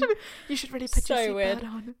flirting? You should really put your So seatbelt weird.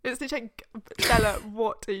 on. It's literally like, Bella,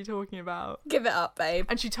 what are you talking about? Give it up, babe.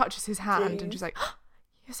 And she touches his hand Jeez. and she's like, oh,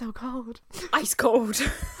 you're so cold. Ice cold.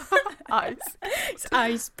 Ice. It's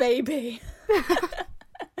ice, baby.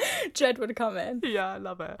 Jed would come in. Yeah, I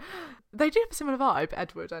love it. They do have a similar vibe,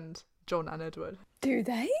 Edward and John and Edward. Do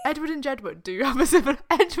they? Edward and Jedward do have a similar...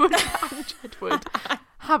 Edward and Jedward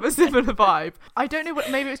have a similar vibe. I don't know what...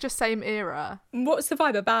 Maybe it was just same era. What's the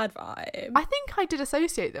vibe? A bad vibe? I think I did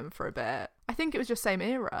associate them for a bit. I think it was just same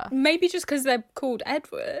era. Maybe just because they're called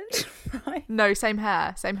Edward. Right? No, same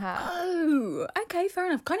hair. Same hair. Oh, okay, fair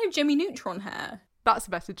enough. Kind of Jimmy Neutron hair. That's a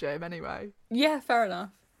better Jim anyway. Yeah, fair enough.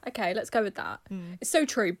 Okay, let's go with that. It's so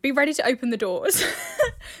true. Be ready to open the doors.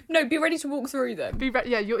 No, be ready to walk through them.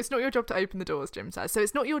 It's not your job to open the doors, Jim says. So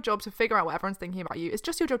it's not your job to figure out what everyone's thinking about you. It's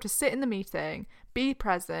just your job to sit in the meeting, be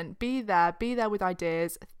present, be there with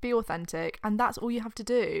ideas, be authentic, and that's all you have to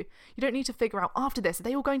do. You don't need to figure out, after this, are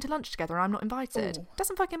they all going to lunch together and I'm not invited? Ooh.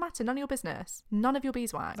 Doesn't fucking matter. None of your business. None of your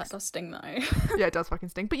beeswax. That does sting though. Yeah, it does fucking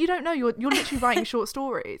sting. But you don't know. You're literally writing short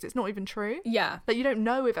stories. It's not even true. Yeah. That you don't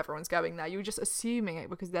know if everyone's going there. You're just assuming it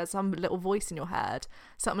because there's some little voice in your head,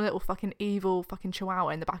 some little fucking evil fucking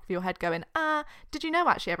chihuahua in the back of your head going, did you know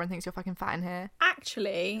actually everyone thinks you're fucking fat in here?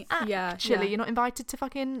 Actually, yeah. You're not invited to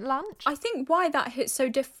fucking lunch? I think why that hits so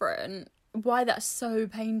different, why that's so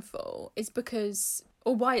painful, is because,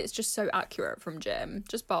 or why it's just so accurate from Jim,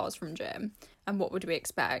 just bars from Jim. And what would we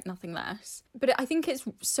expect? Nothing less. But I think it's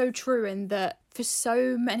so true in that for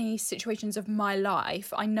so many situations of my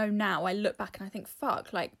life, I know now, I look back and I think,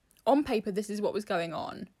 fuck, like on paper, this is what was going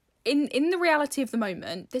on. In the reality of the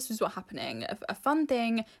moment, this was what happening. A fun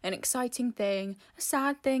thing, an exciting thing, a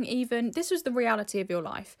sad thing even. This was the reality of your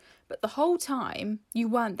life. But the whole time, you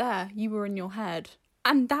weren't there. You were in your head.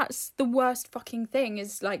 And that's the worst fucking thing,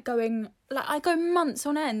 is like going... Like, I go months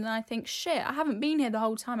on end and I think, shit, I haven't been here the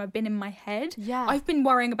whole time. I've been in my head. Yeah. I've been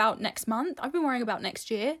worrying about next month. I've been worrying about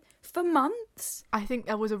next year for months. months. I think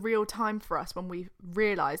there was a real time for us when we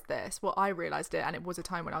realised this. Well, I realised it, and it was a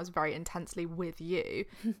time when I was very intensely with you.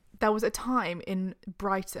 There was a time in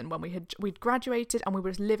Brighton when we'd graduated and we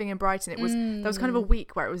were just living in Brighton. There was kind of a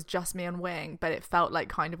week where it was just me and Wing, but it felt like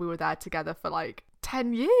kind of we were there together for like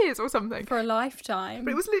 10 years or something. For a lifetime.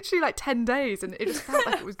 But it was literally like 10 days and it just felt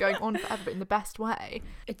like it was going on forever, but in the best way.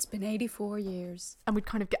 It's been 84 years. And we'd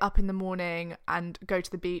kind of get up in the morning and go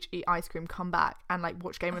to the beach, eat ice cream, come back and like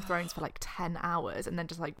watch Game of Thrones for like 10 hours and then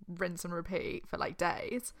just like rinse and repeat for like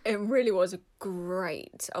days. It really was a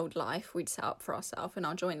great old life we'd set up for ourselves in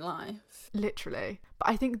our joint life. Literally. But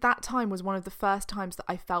I think that time was one of the first times that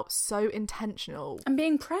I felt so intentional. And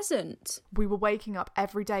being present. We were waking up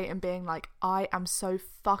every day and being like, I am so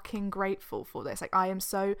fucking grateful for this. Like,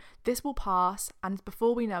 this will pass. And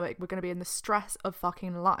before we know it, we're going to be in the stress of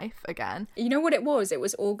fucking life again. You know what it was? It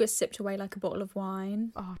was August sipped away like a bottle of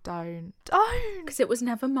wine. Oh, don't. Because it was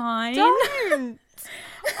never mine. Don't.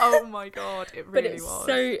 Oh my God, it really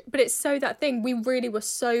was. But it's so that thing. We really were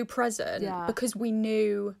so present because we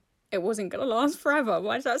knew it wasn't going to last forever.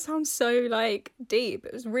 Why does that sound so, like, deep?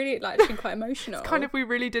 It was really, like, actually quite emotional. It's kind of, we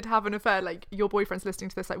really did have an affair. Like, your boyfriend's listening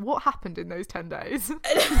to this, like, what happened in those 10 days?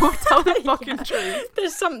 Tell the fucking truth.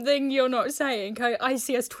 There's something you're not saying. I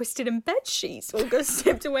see us twisted in bed sheets, all got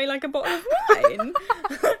sipped away like a bottle of wine.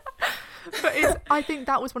 But I think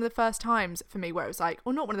that was one of the first times for me where it was like,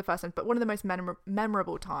 or not one of the first times, but one of the most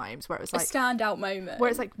memorable times where it was like... A standout moment. Where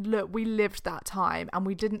it's like, look, we lived that time and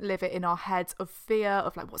we didn't live it in our heads of fear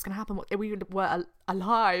of like, what's going to happen? We were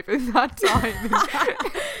alive in that time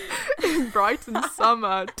in Brighton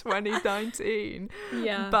summer 2019.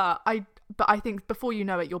 Yeah. But I think before you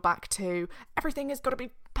know it, you're back to everything has got to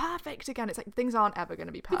be perfect again. It's like things aren't ever going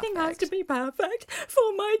to be perfect. Everything has to be perfect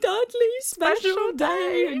for my Dudley special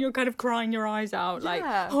day. And you're kind of crying your eyes out like,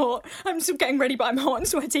 oh, I'm still getting ready, but I'm hot and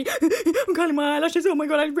sweaty. I'm curling my eyelashes. Oh my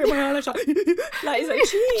God, I ripped my eyelash out. Like, it's like,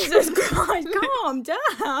 Jesus Christ, calm down.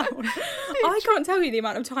 I can't tell you the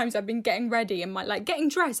amount of times I've been getting ready and getting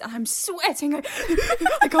dressed and I'm sweating. I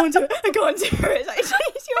can't do it. It's like,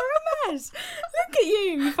 jeez, you're a mess. Look at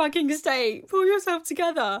you fucking state. Pull yourself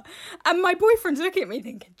together. And my boyfriend's looking at me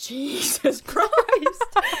thinking, Jesus Christ,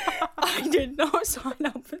 I did not sign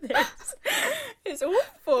up for this. It's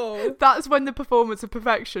awful. That's when the performance of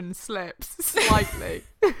perfection slips slightly.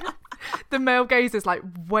 The male gaze is like,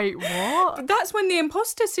 wait, what? That's when the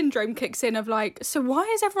imposter syndrome kicks in of like, so why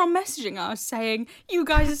is everyone messaging us saying, you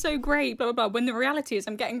guys are so great, blah, blah, blah, when the reality is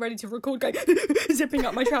I'm getting ready to record, going, zipping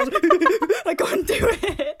up my trousers. I can't do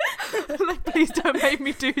it. Like, please don't make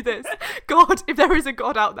me do this. God, if there is a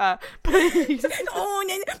God out there, please. Oh,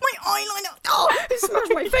 no, my eyeliner. Oh, it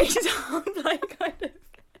smashed my face up. Like, kind of.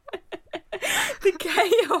 The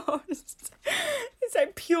chaos. It's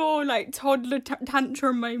like pure like toddler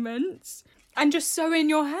tantrum moments and just so in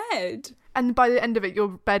your head. And by the end of it, your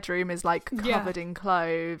bedroom is like covered in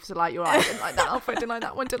clothes. Like, you're like, I didn't like that outfit, didn't like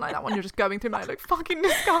that one, didn't like that one. You're just going through my, like, fucking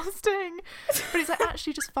disgusting. But it's like,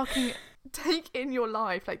 actually just fucking take in your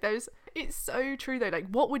life. Like, it's so true though. Like,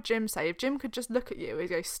 what would Jim say? If Jim could just look at you, he'd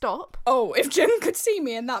go, stop. Oh, if Jim could see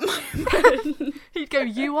me in that moment. He'd go,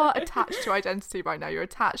 you are attached to identity right now. You're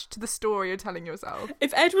attached to the story you're telling yourself.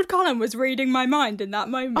 If Edward Cullen was reading my mind in that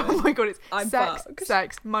moment. Oh my God, it's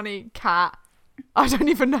sex, money, cat. I don't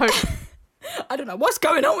even know. I don't know what's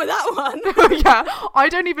going on with that one. Yeah, I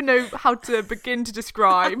don't even know how to begin to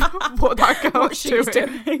describe what that girl's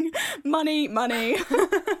doing. Money.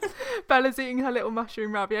 Bella's eating her little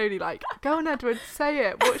mushroom ravioli. Like, go on, Edward, say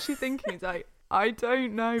it. What's she thinking? He's like, I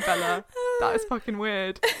don't know, Bella. That is fucking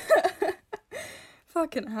weird.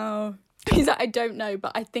 Fucking hell. He's like, I don't know,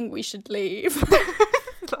 but I think we should leave.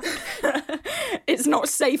 It's not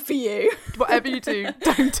safe for you. Whatever you do,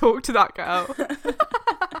 don't talk to that girl.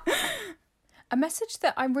 A message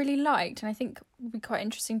that I really liked, and I think would be quite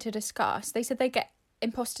interesting to discuss, they said they get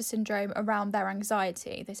imposter syndrome around their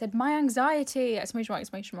anxiety. They said, my anxiety, ! I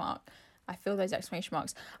feel those exclamation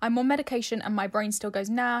marks. I'm on medication and my brain still goes,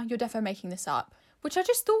 nah, you're defo making this up. Which I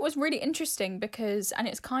just thought was really interesting because, and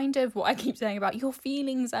it's kind of what I keep saying about your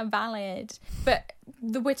feelings are valid, but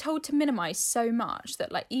we're told to minimise so much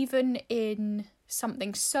that like even in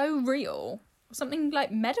something so real, something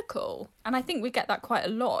like medical, and I think we get that quite a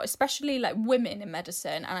lot, especially like women in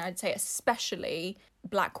medicine, and I'd say especially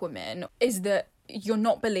black women, is that you're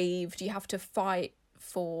not believed, you have to fight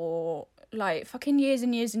for like fucking years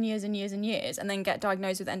and years and years and years and years and then get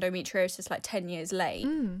diagnosed with endometriosis like 10 years late.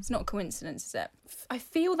 It's not a coincidence, is it? I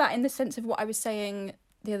feel that in the sense of what I was saying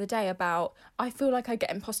the other day about, I feel like I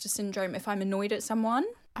get imposter syndrome if I'm annoyed at someone.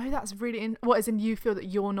 Oh, that's really... What, as in you feel that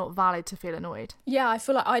you're not valid to feel annoyed? Yeah, I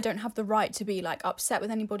feel like I don't have the right to be, like, upset with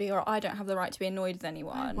anybody, or I don't have the right to be annoyed with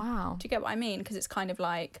anyone. Oh, wow. Do you get what I mean? Because it's kind of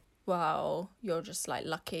like, well, you're just, like,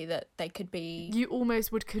 lucky that they could be... You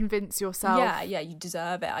almost would convince yourself... Yeah, you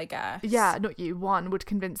deserve it, I guess. Yeah, not you. One would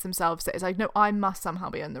convince themselves that it's like, no, I must somehow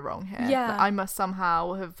be in the wrong here. Yeah. Like, I must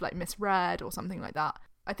somehow have, like, misread or something like that.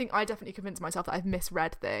 I think I definitely convince myself that I've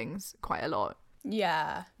misread things quite a lot.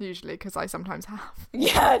 Yeah. Usually, because I sometimes have.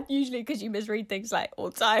 Yeah, usually because you misread things, like, all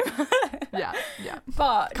the time. Yeah.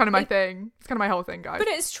 But... It's kind of my thing. It's kind of my whole thing, guys. But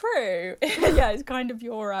it's true. Yeah, it's kind of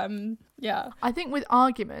your, yeah. I think with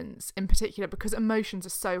arguments in particular, because emotions are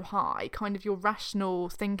so high, kind of your rational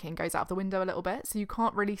thinking goes out of the window a little bit. So you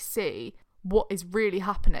can't really see what is really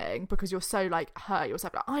happening because you're so, like, hurt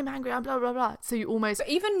yourself. Like, I'm angry, I'm blah, blah, blah. So you almost... But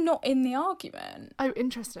even not in the argument. Oh,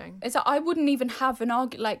 interesting. It's like I wouldn't even have an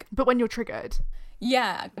argument, like... But when you're triggered...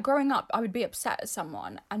 Yeah, growing up, I would be upset at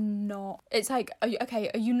someone and not... It's like, are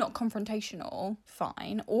you not confrontational?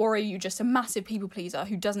 Fine. Or are you just a massive people pleaser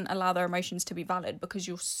who doesn't allow their emotions to be valid because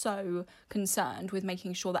you're so concerned with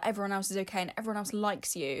making sure that everyone else is okay and everyone else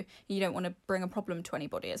likes you? You don't want to bring a problem to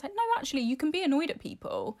anybody. It's like, no, actually, you can be annoyed at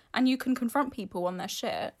people and you can confront people on their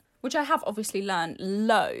shit. Which I have obviously learned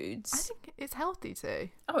loads. I think it's healthy too.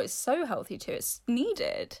 Oh, it's so healthy too. It's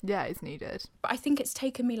needed. Yeah, it's needed. But I think it's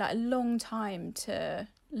taken me, like, a long time to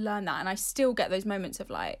learn that. And I still get those moments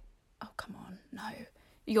of, like, oh, come on, no.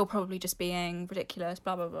 You're probably just being ridiculous,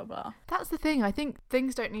 blah, blah, blah, blah. That's the thing. I think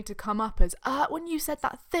things don't need to come up as, when you said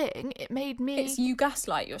that thing, it made me... It's you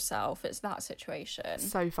gaslight yourself. It's that situation.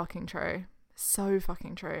 So fucking true. So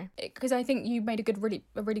fucking true. Because I think you made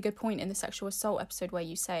a really good point in the sexual assault episode where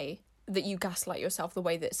you say that you gaslight yourself the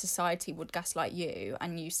way that society would gaslight you,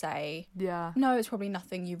 and you say, yeah, no, it's probably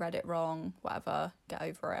nothing, you read it wrong, whatever, get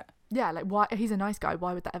over it. Yeah, like, why? He's a nice guy,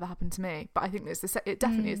 why would that ever happen to me? But I think it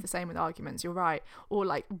definitely is the same with arguments, you're right. Or,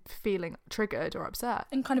 like, feeling triggered or upset.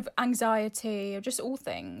 And kind of anxiety, or just all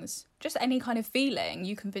things. Just any kind of feeling,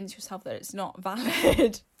 you convince yourself that it's not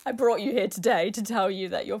valid. I brought you here today to tell you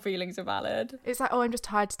that your feelings are valid. It's like, oh, I'm just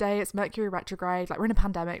tired today, it's Mercury retrograde, like, we're in a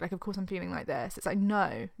pandemic, like, of course I'm feeling like this. It's like,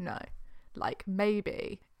 no. Like,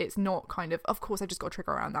 maybe it's not kind of course I just got a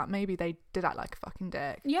trigger around that. Maybe they did act like a fucking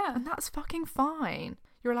dick. Yeah. And that's fucking fine.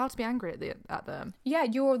 You're allowed to be angry at them. Yeah,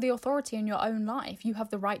 you're the authority in your own life. You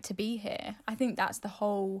have the right to be here. I think that's the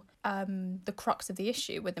whole, the crux of the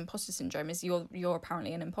issue with imposter syndrome is you're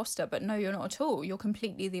apparently an imposter, but no, you're not at all. You're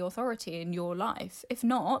completely the authority in your life. If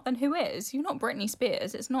not, then who is? You're not Britney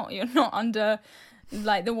Spears. You're not under,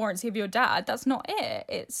 like, the warranty of your dad. That's not it.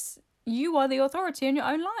 It's, you are the authority in your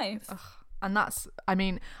own life. Ugh. And that's, I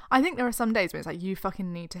mean, I think there are some days when it's like, you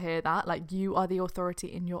fucking need to hear that. Like, you are the authority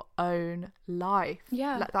in your own life.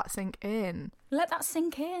 Yeah. Let that sink in. Let that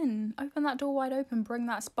sink in. Open that door wide open. Bring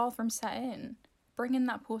that bathroom set in. Bring in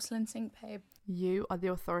that porcelain sink, babe. You are the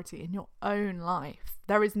authority in your own life.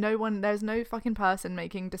 There's no fucking person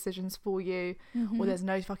making decisions for you, or there's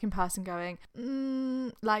no fucking person going,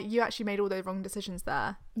 like, you actually made all those wrong decisions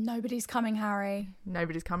there. Nobody's coming, Harry.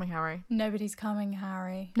 Nobody's coming, Harry. Nobody's coming,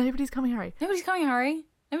 Harry. Nobody's coming, Harry. Nobody's coming, Harry.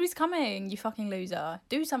 Nobody's coming, you fucking loser.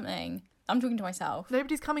 Do something. I'm talking to myself.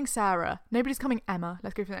 Nobody's coming, Sarah. Nobody's coming, Emma.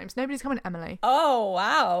 Let's go for names. Nobody's coming, Emily. Oh,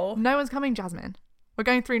 wow. No one's coming, Jasmine. We're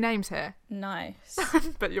going through names here. Nice.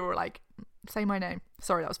 But you're like, say my name.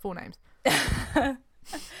 Sorry, that was 4 names.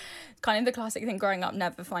 It's kind of the classic thing growing up,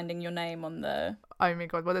 never finding your name on the... Oh my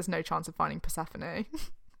god, well, there's no chance of finding Persephone.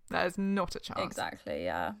 There's not a chance. Exactly,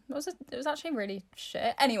 yeah. It was actually really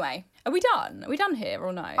shit. Anyway, are we done? Are we done here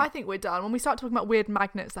or no? I think we're done. When we start talking about weird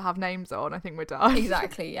magnets that have names on, I think we're done.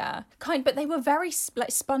 Exactly, yeah. But they were very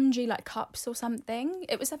like spongy, like cups or something.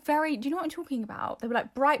 It was do you know what I'm talking about? They were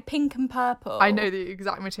like bright pink and purple. I know the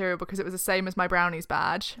exact material because it was the same as my brownies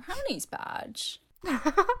badge. Brownies badge?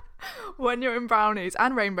 When you're in brownies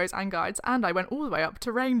and rainbows and guides, and I went all the way up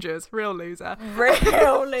to Rangers. Real loser.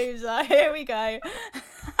 Real loser. Here we go.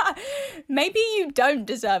 Maybe you don't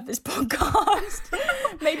deserve this podcast.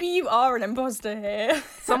 Maybe you are an imposter here.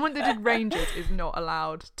 Someone that did Rangers is not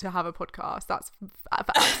allowed to have a podcast. That's for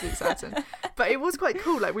absolute certain. But it was quite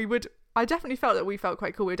cool. Like, I definitely felt that we felt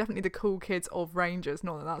quite cool. We were definitely the cool kids of Rangers.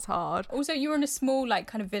 Not that that's hard. Also, you were in a small, like,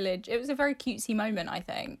 kind of village. It was a very cutesy moment, I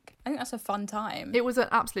think. I think that's a fun time. It was an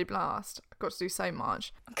absolute blast. I got to do so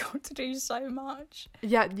much.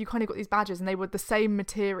 Yeah, you kind of got these badges and they were the same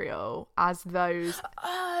material as those.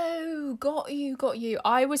 Oh, got you.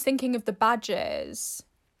 I was thinking of the badges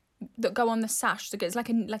that go on the sash. So it's like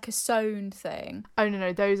a sewn thing. Oh,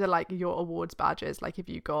 no, those are like your awards badges. Like if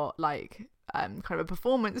you got like kind of a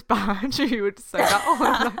performance badge, you would sew that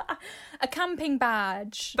on. A camping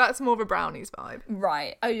badge. That's more of a brownies vibe.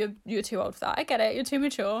 Right. Oh, you're too old for that. I get it. You're too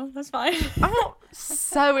mature. That's fine. I'm not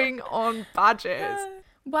sewing on badges.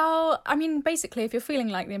 Well, I mean, basically, if you're feeling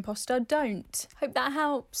like the imposter, don't. Hope that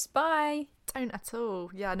helps. Bye. Don't at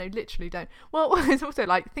all. Yeah, no, literally don't. Well, it's also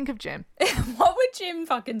like, think of Jim. What would Jim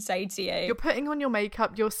fucking say to you? You're putting on your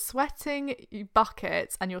makeup, you're sweating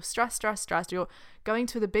buckets, and you're stressed. You're going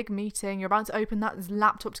to the big meeting, you're about to open that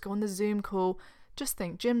laptop to go on the Zoom call. Just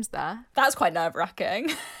think, Jim's there. That's quite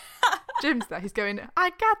nerve-wracking. Jim's there. He's going,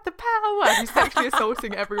 I got the power. He's sexually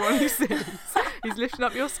assaulting everyone he sees. He's lifting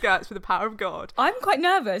up your skirts with the power of God. I'm quite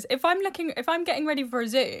nervous. If I'm getting ready for a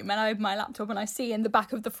Zoom and I open my laptop and I see in the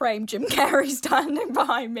back of the frame Jim Carrey standing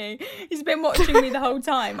behind me. He's been watching me the whole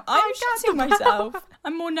time. I'm shitting myself.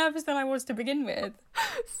 I'm more nervous than I was to begin with.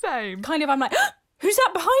 Same. Kind of, I'm like, who's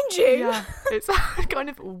that behind you? Yeah, it's kind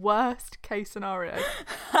of worst case scenario.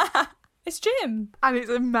 It's Jim. And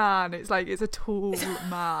it's a man. It's a tall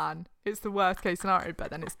man. It's the worst case scenario, but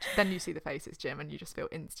then you see the face, it's Jim, and you just feel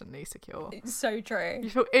instantly secure. It's so true. You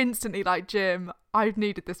feel instantly like, Jim, I've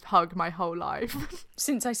needed this hug my whole life.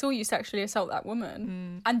 Since I saw you sexually assault that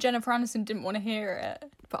woman. And Jennifer Aniston didn't want to hear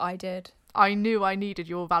it, but I did. I knew I needed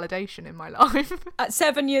your validation in my life. At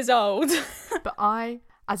 7 years old. But I,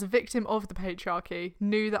 as a victim of the patriarchy,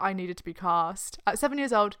 knew that I needed to be cast. At 7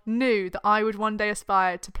 years old, knew that I would one day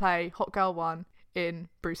aspire to play Hot Girl 1 in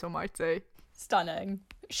Bruce Almighty. Stunning.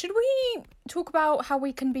 Should we talk about how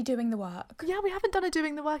we can be doing the work? Yeah, we haven't done a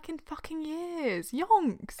doing the work in fucking years.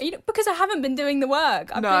 Yonks. Because I haven't been doing the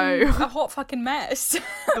work. I've been a hot fucking mess.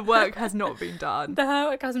 The work has not been done. The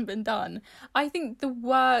work hasn't been done. I think the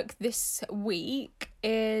work this week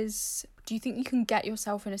is... Do you think you can get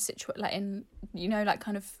yourself in a situation,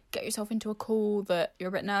 kind of get yourself into a call that you're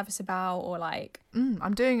a bit nervous about, or like...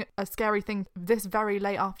 I'm doing a scary thing this very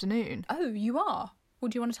late afternoon. Oh, you are? Well,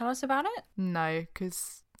 do you want to tell us about it? No,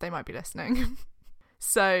 because they might be listening.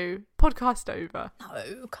 So, podcast over.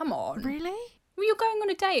 No, come on. Really? Well, you're going on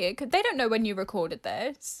a date. They don't know when you recorded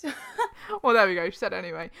this. Well, there we go. She said it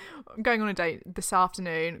anyway. I'm going on a date this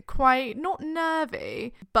afternoon. Quite not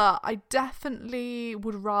nervy, but I definitely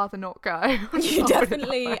would rather not go. You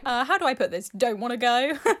definitely, how do I put this? Don't want to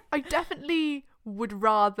go? I definitely would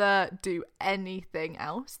rather do anything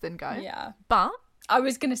else than go. Yeah. But... I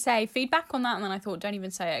was going to say feedback on that, and then I thought, don't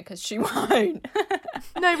even say it because she won't.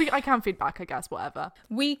 No, I can feedback, I guess, whatever.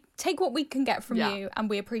 We take what we can get from you, and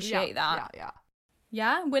we appreciate that. Yeah.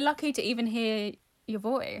 Yeah, we're lucky to even hear your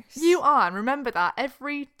voice. You are, and remember that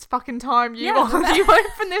every fucking time you open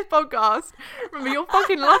this podcast. Remember, you're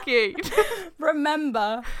fucking lucky.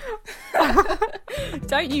 Remember.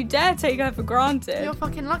 Don't you dare take her for granted. You're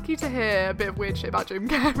fucking lucky to hear a bit of weird shit about Jim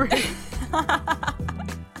Carrey.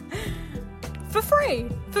 For free.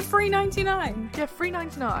 For $3.99. Yeah,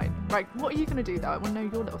 $3.99. Right, what are you going to do though? I want to know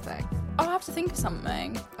your little thing. I'll have to think of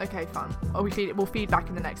something. Okay, fun. Oh, we'll feedback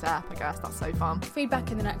in the next ep, I guess. That's so fun. Feedback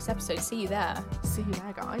in the next episode. See you there. See you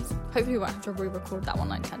there, guys. Hopefully we won't have to re-record that one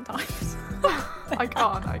like 10 times. I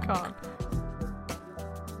can't.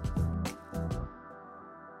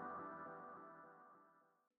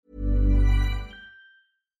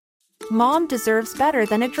 Mom deserves better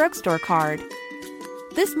than a drugstore card.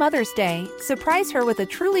 This Mother's Day, surprise her with a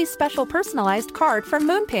truly special personalized card from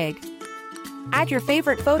Moonpig. Add your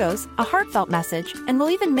favorite photos, a heartfelt message, and we'll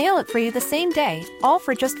even mail it for you the same day, all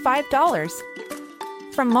for just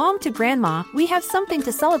 $5. From mom to grandma, we have something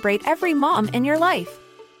to celebrate every mom in your life.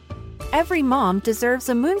 Every mom deserves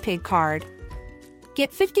a Moonpig card.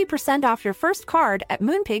 Get 50% off your first card at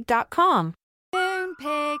Moonpig.com.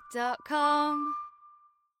 Moonpig.com